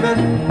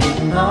living.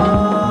 No,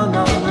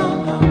 no, no,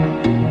 no.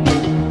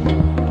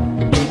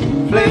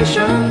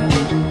 Inflation,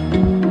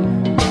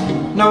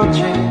 no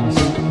chance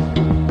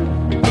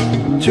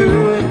to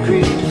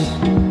increase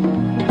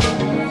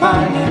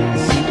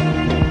finance.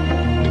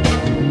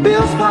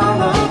 Bills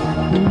pile up,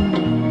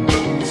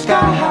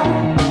 sky high.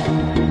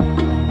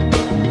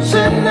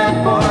 Send that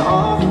boy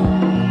off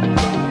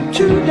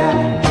to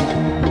die.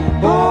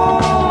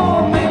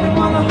 Oh, make me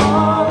wanna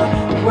holler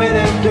the way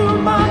they do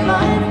my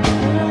life.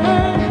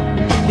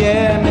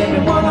 Yeah, make me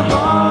wanna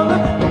holler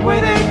the way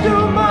they do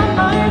my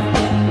life.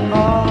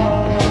 Oh,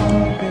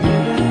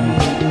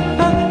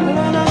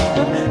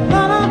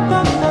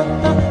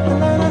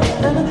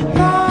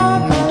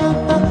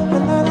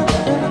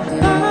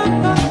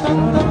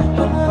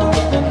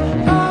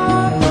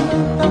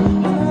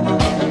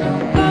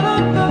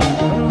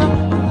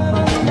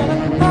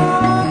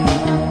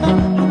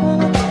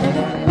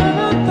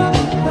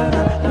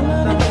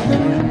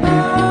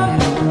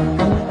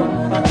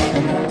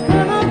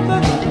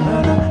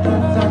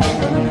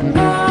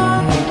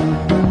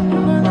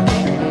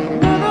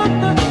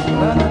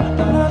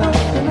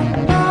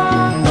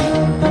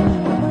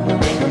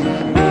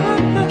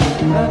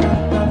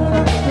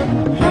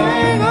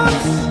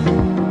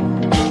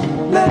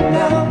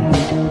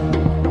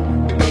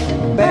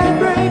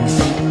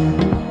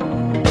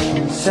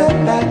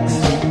 setbacks,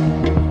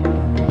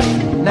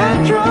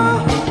 natural.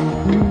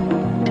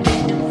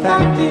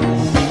 Fact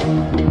is,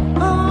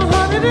 oh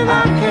honey, that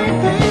I can't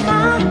pay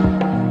my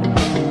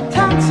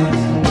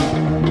taxes.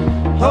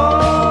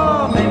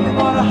 Oh, make me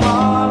wanna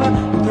holler,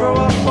 throw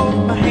up both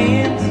my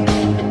hands.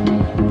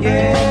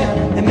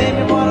 Yeah, it made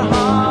me wanna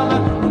holler,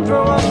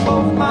 throw up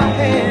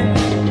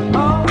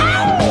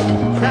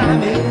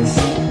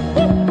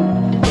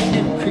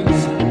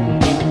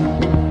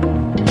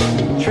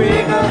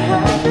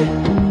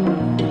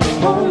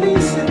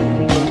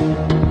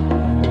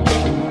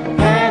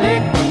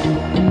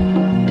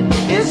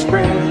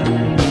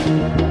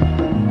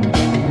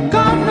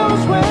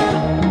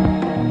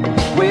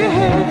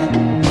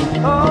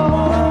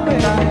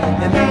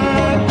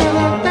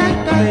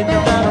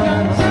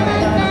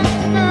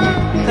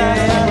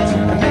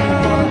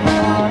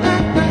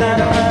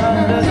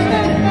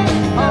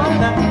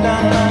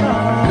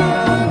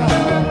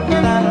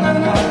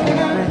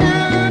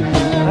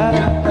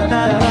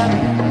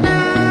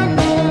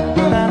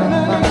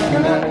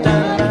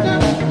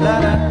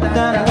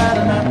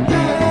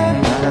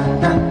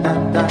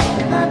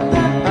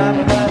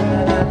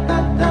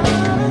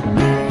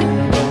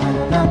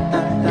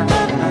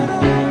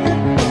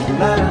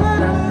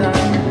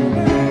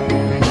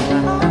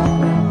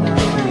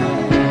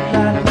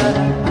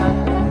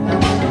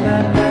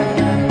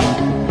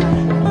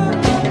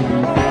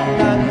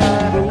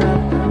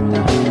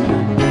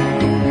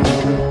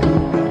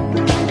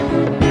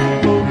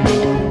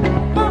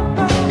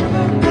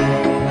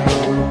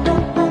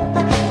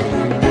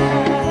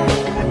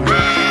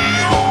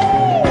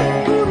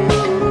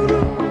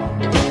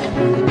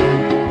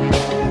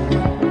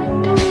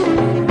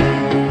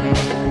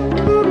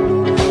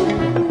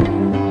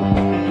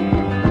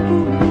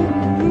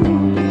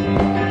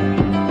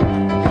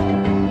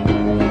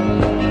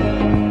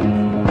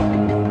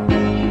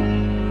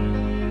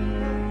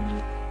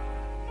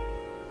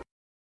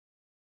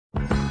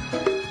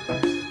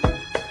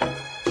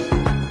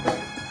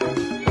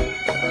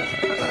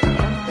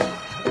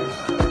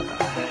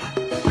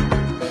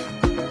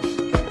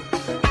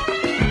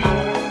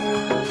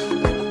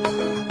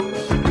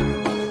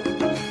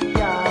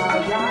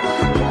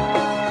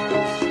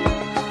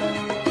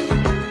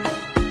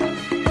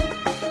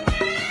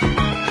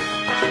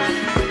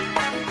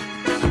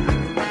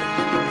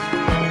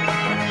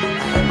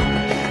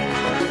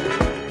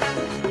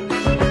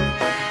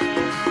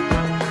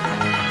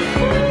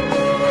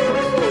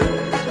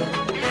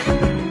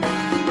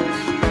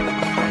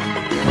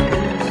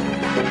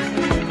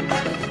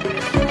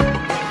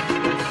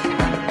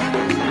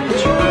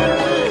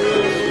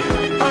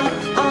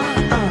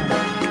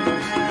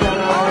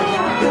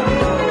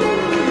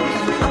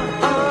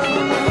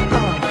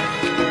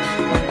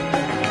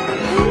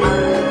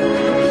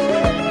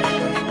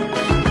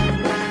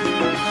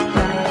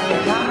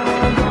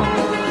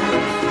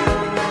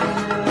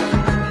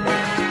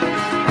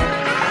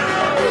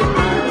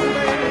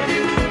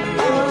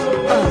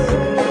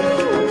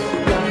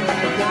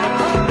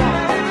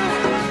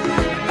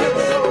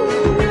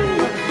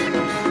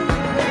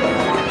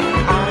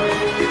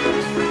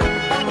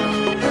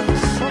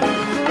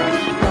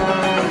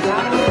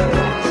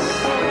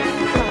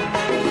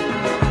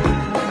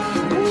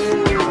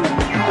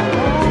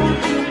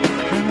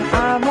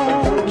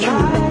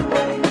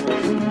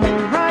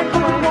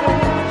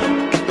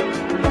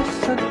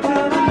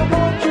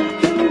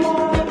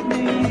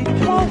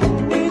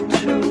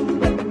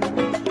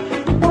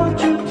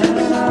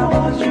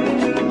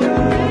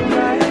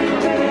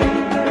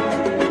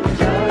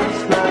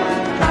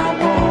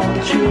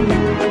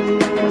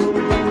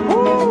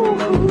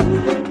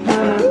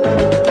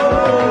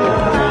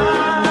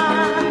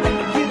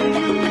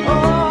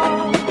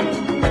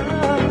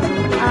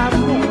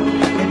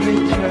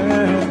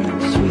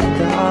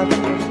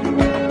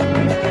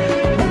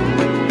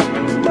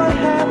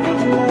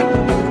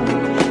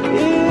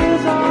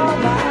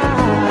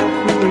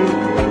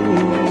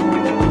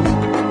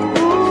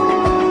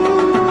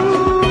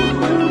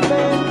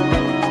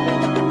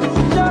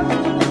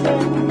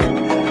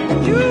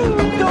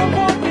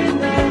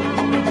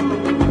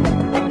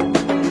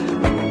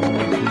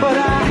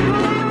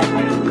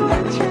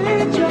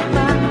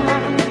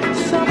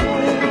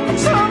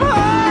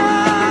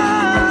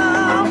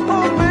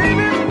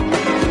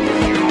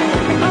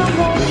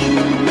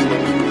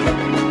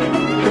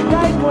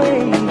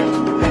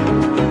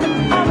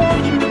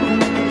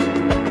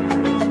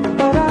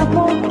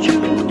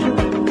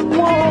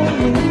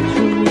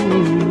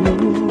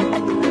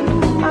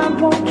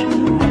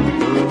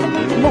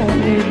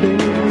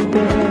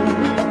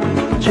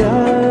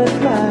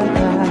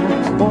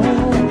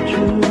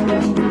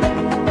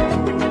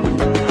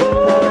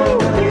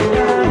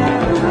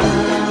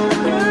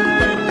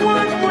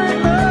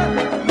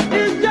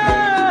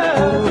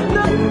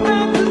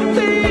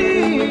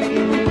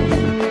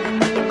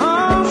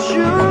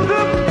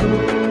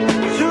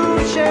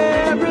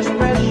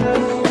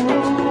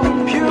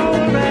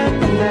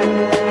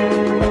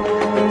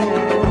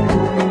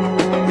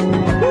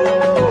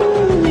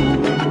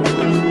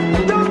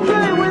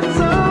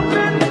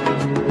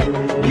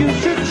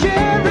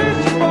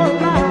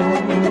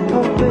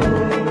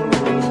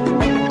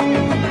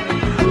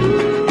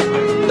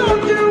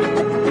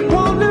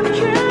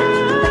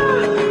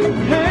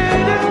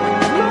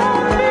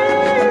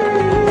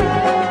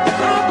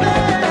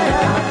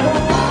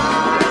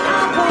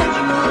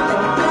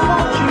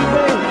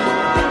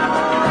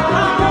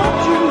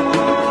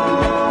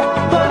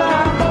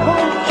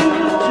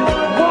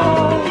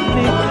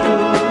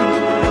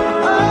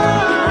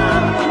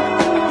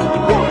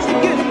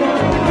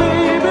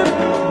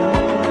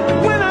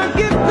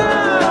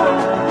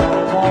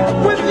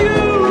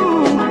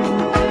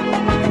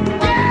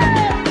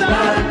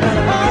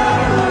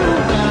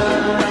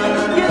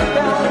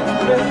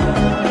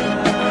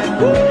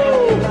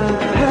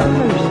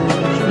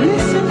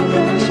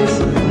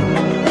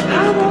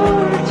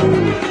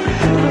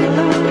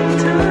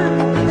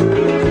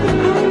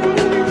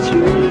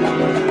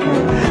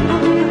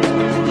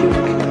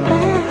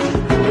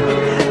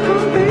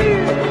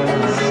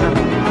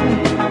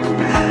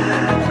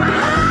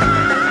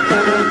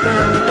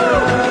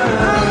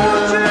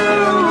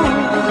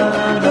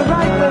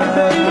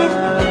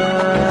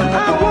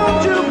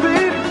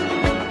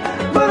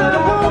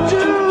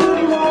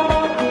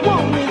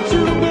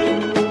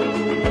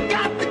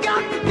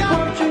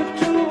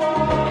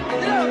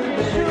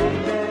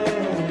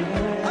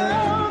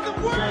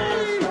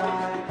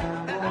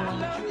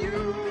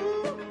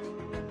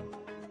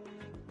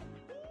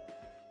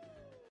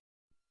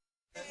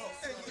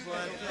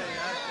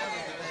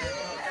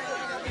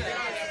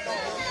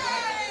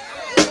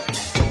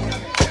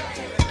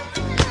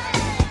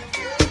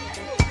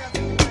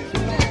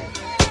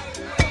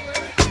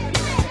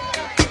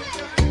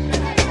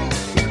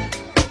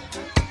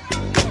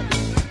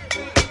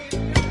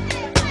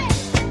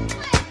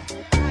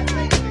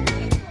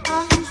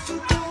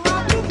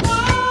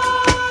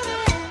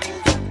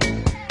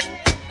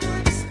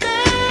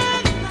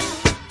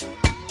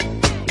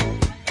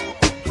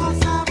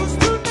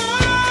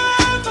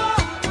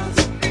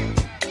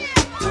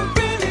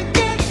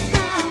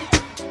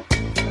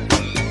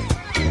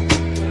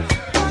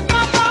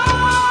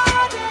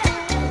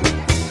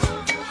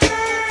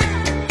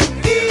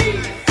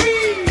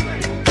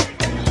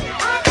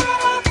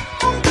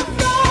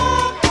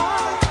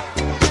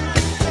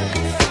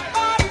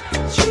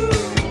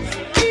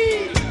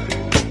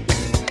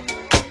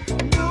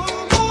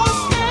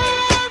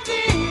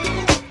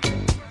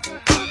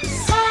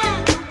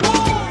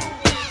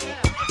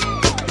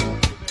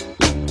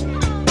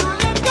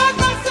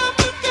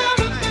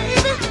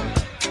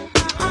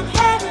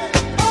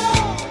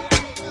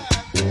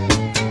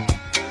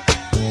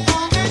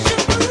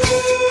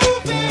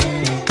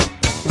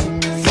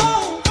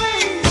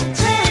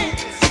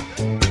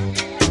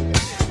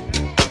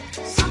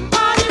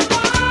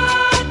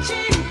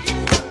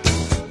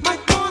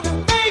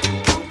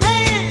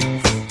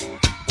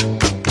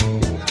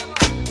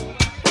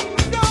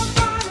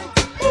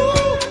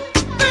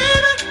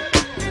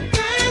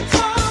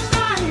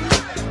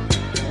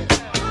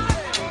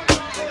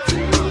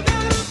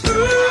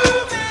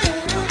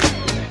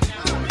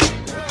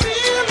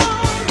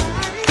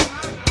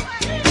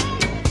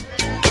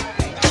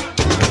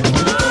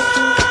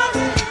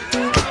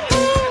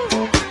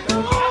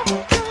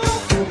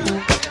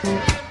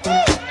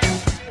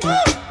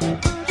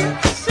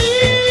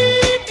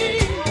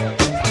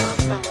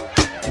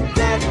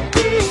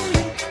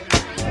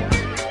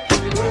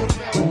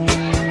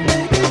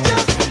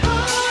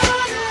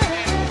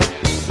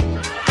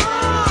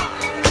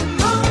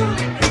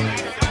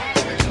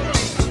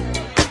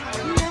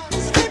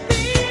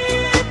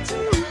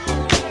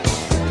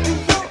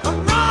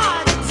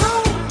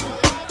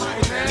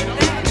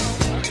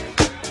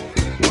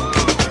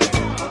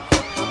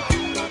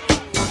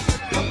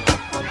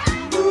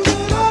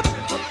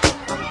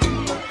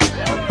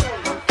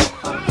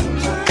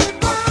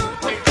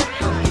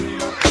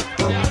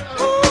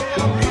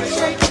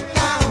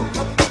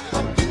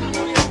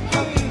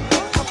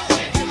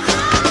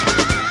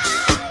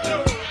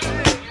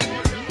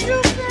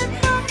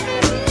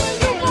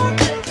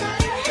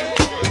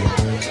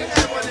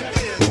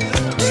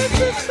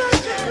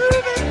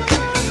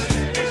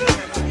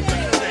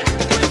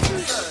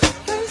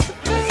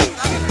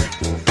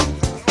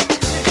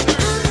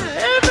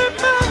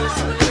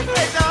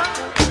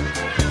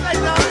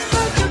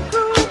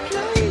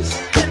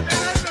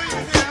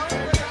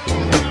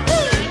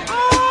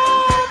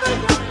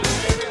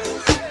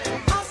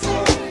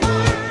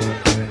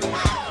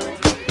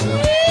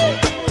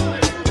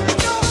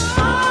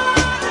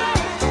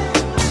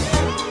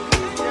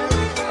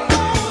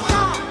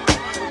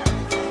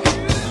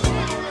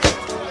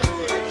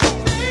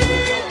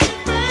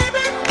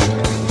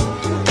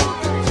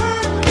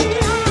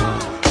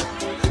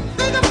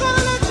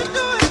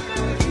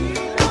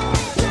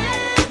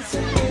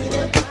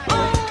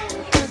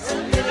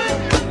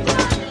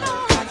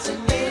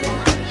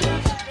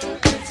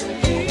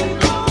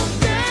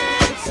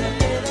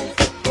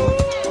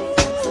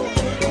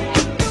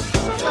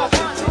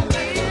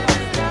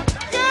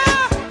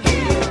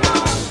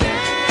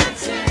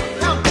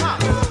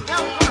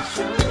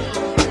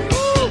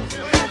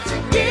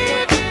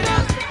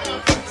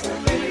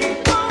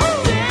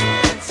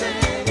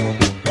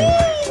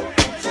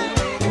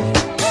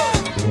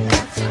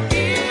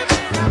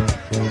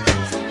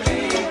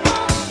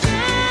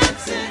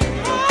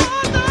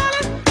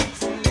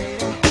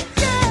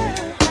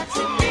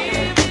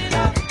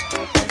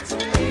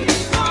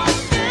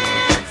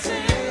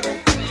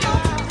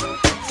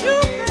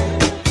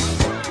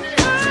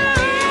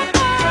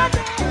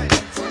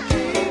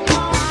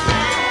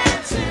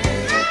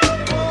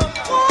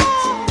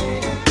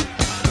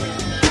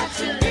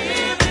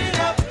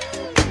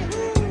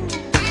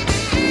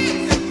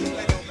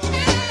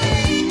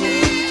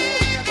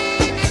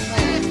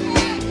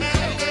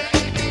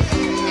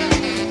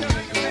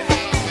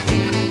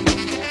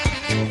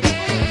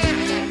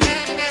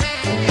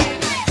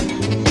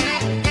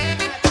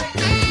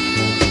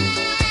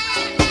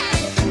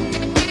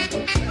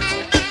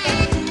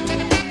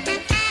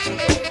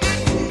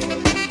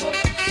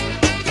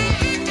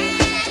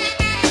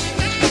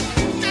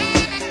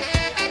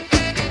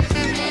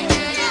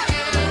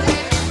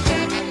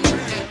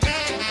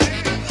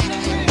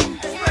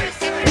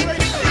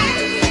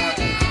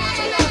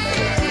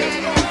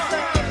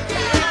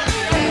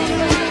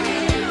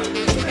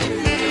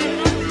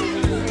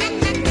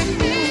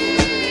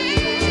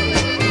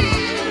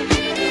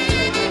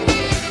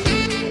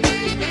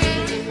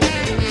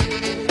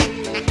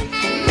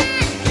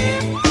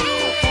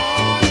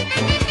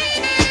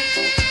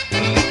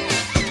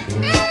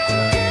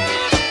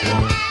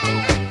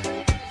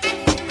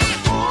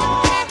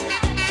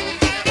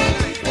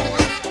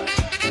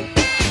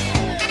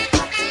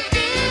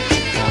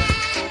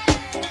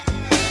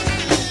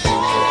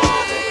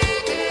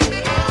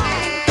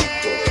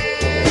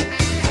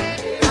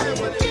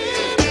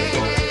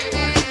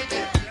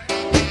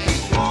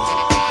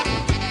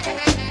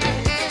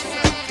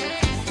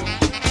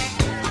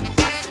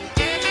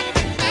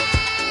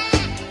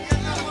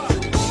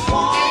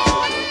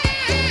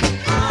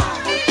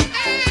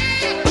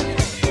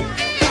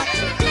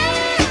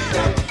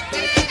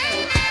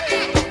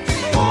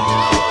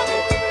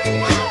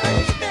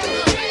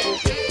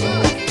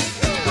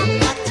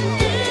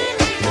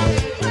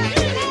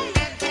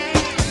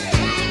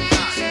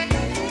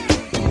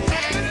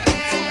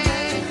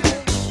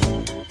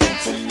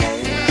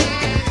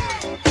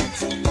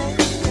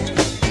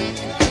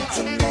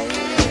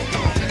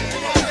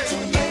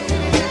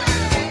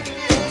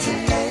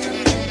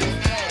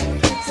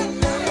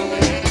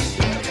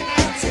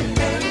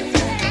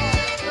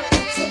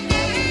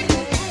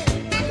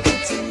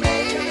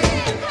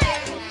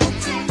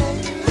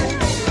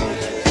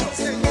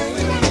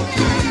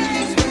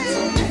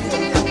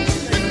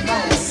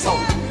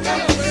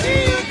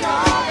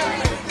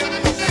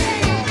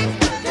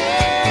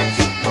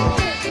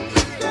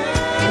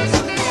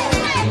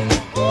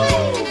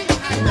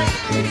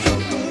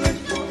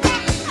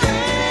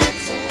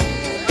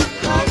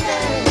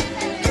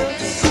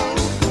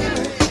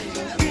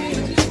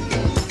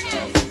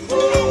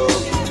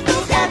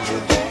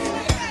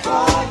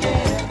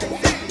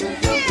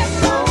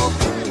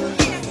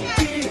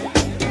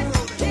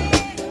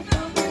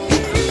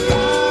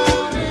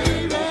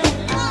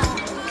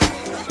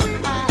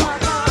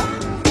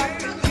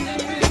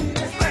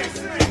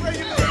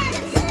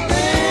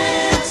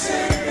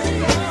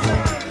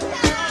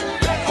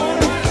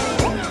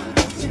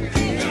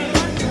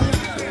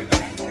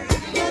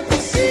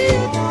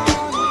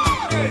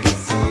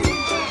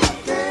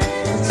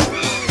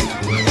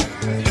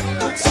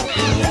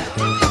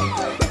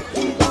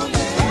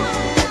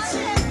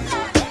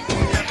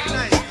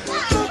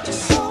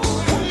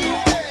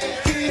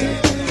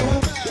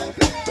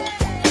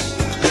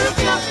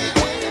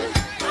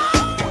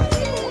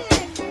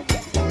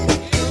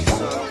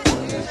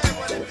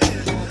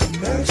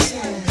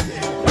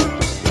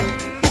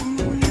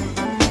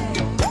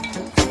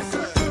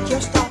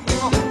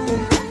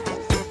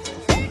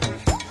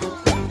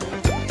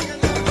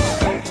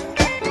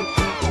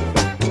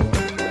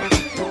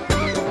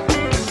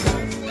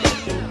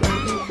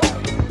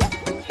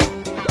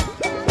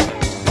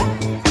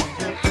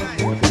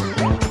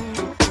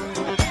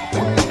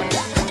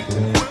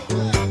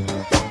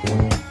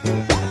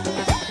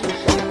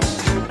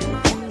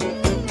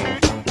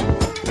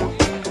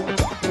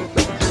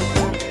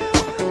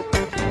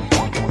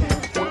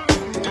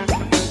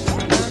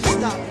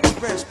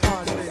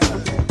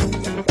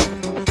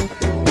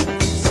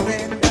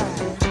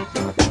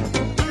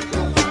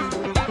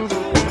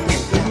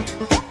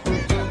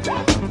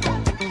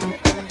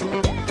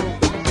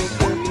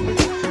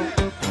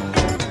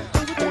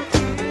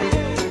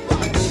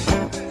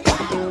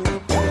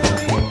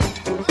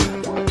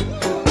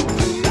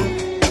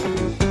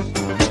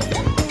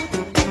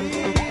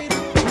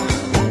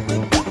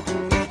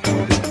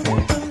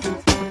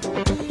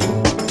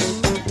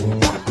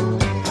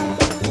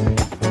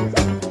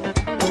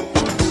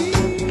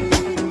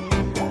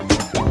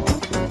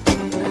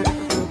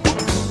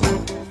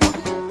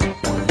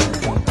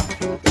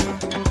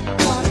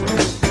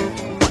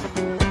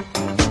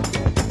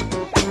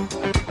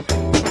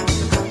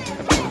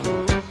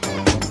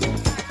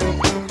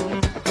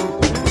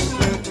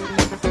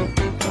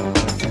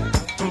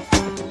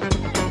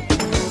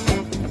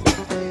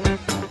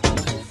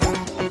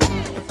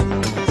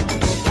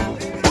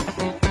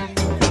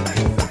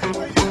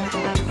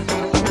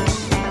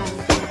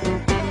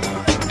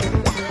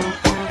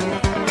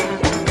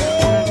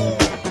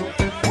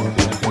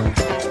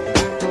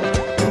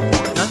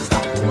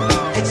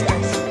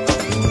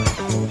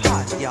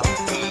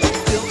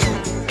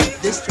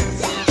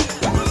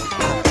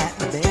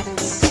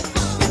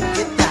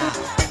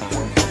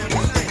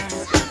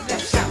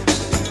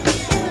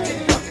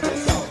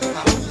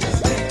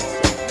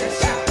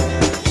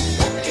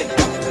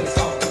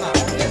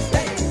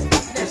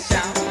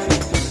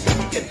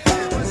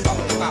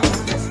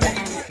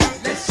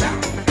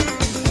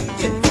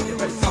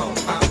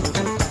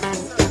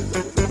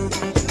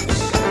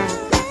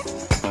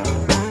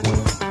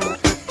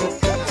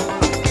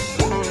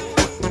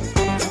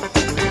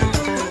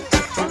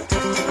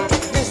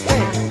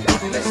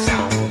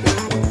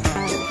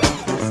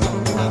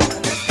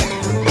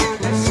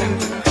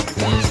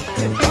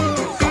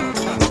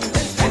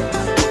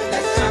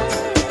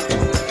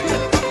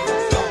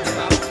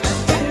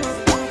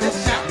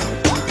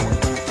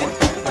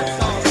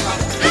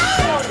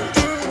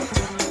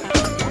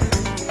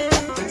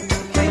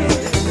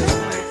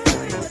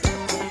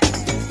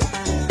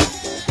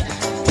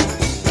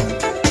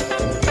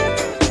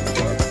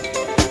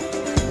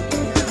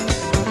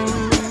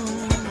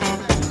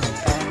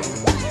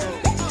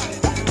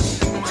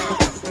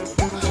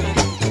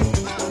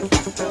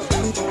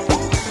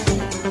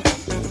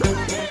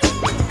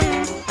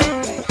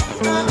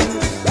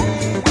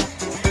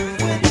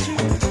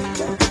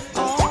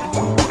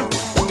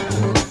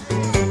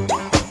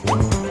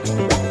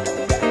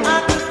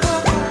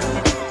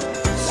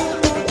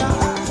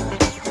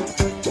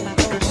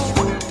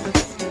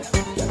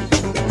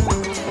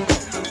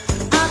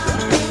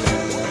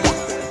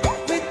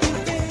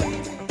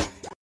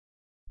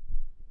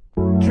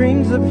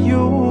Dreams of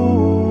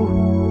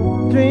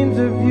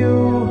you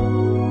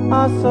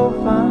are so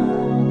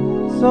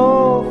fine,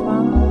 so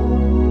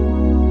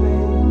fine,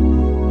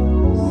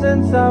 baby.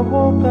 Since I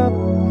woke up,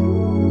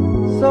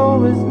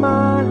 so is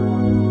my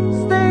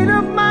state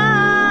of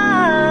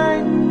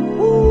mind.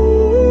 Ooh,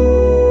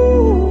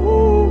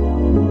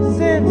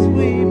 since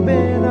we've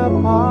been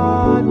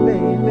apart,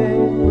 baby,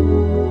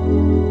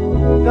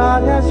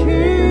 God has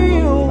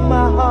healed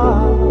my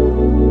heart.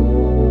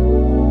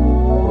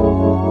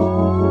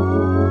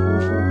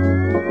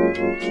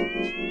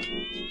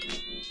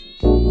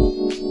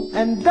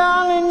 And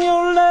darling,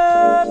 your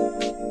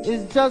love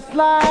is just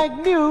like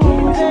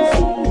music.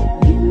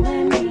 You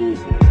and me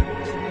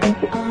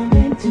are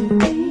meant to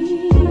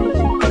be.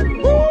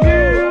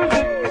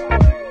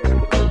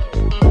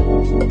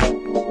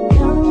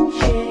 Come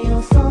share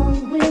your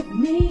song with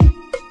me,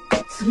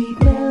 sweet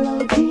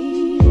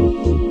melody.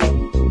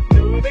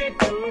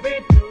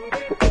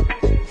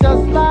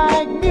 Just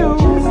like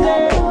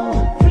music.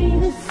 Free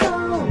the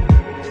soul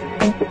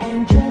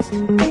and just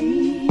be.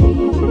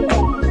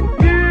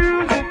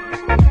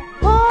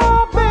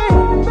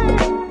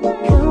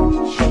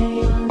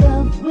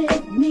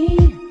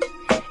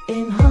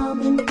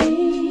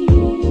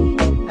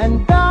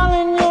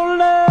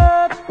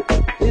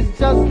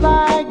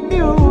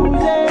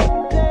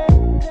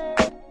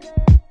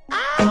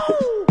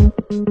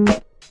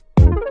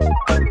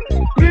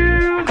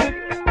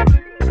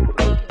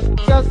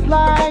 Just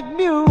like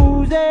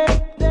music.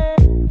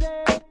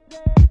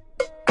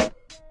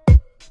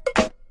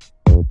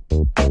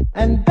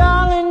 And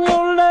darling,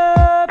 your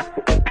love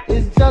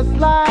is just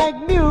like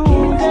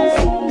music.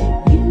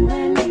 You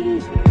and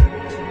me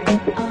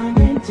are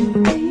meant to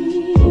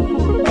be.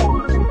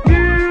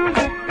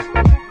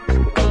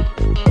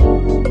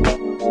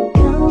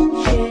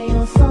 Come share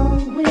your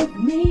song with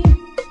me,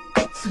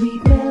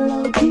 sweet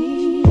melody.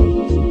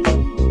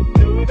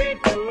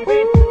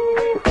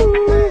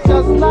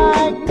 Just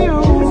like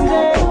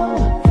music.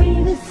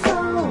 Free the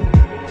soul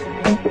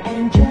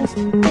and just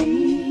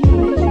be.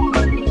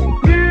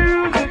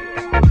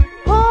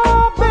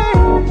 Oh,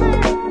 baby.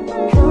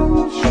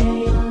 Come share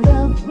your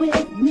love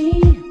with me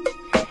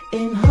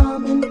in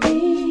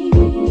harmony.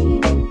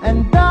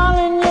 And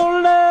darling,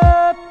 your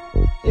love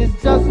is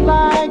just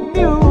like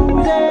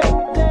music.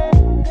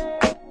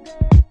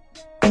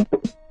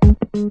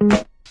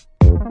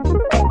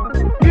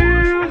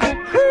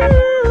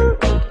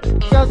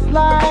 Just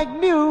like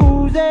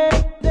music.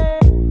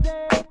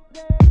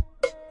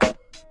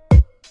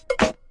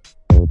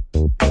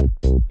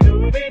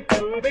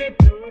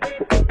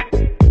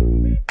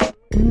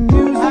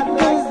 Music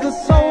is the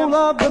soul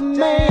of the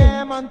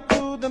man.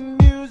 Unto the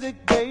music,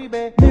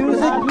 baby.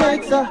 Music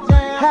makes a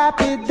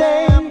happy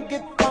day.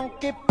 Get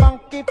funky,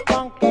 funky,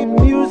 funky.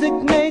 Music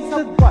makes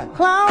the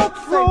clouds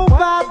roll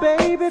by,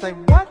 baby. Say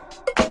what?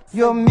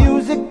 Your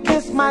music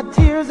kissed my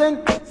tears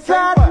and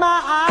dried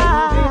my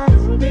eyes.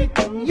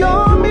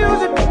 Your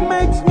music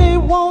makes me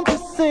want to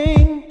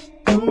sing.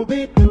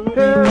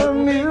 Her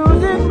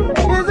music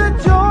is a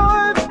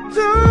joy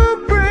to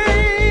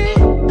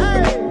bring.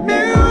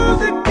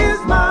 Music is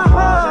my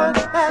heart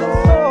and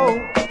soul.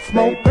 It's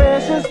more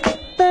precious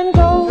than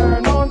gold.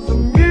 Turn on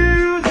some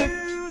music.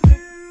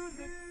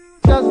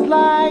 Just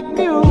like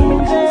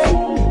music.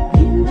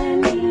 You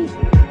and me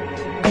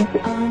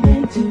are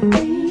meant to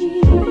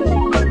be.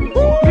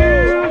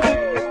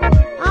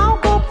 I'll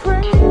go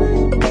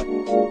crazy.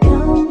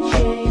 Come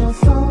share your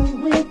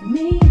song with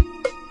me,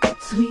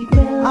 sweet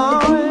melody.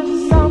 Oh,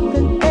 if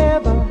something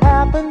ever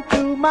happened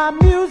to my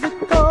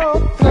musical,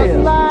 just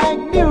like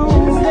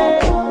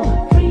music.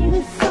 Free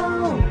the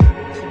soul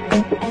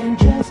and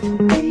just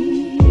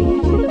be.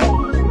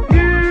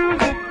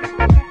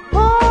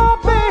 Oh,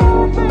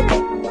 baby.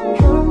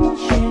 Come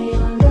share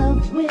your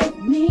love with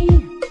me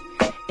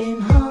in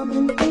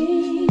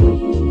harmony.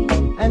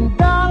 And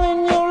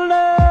darling, your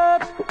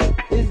love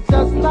is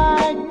just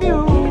like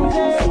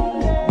music.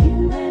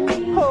 You and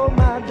me Oh,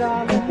 my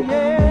darling, are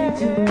meant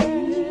to yeah. be.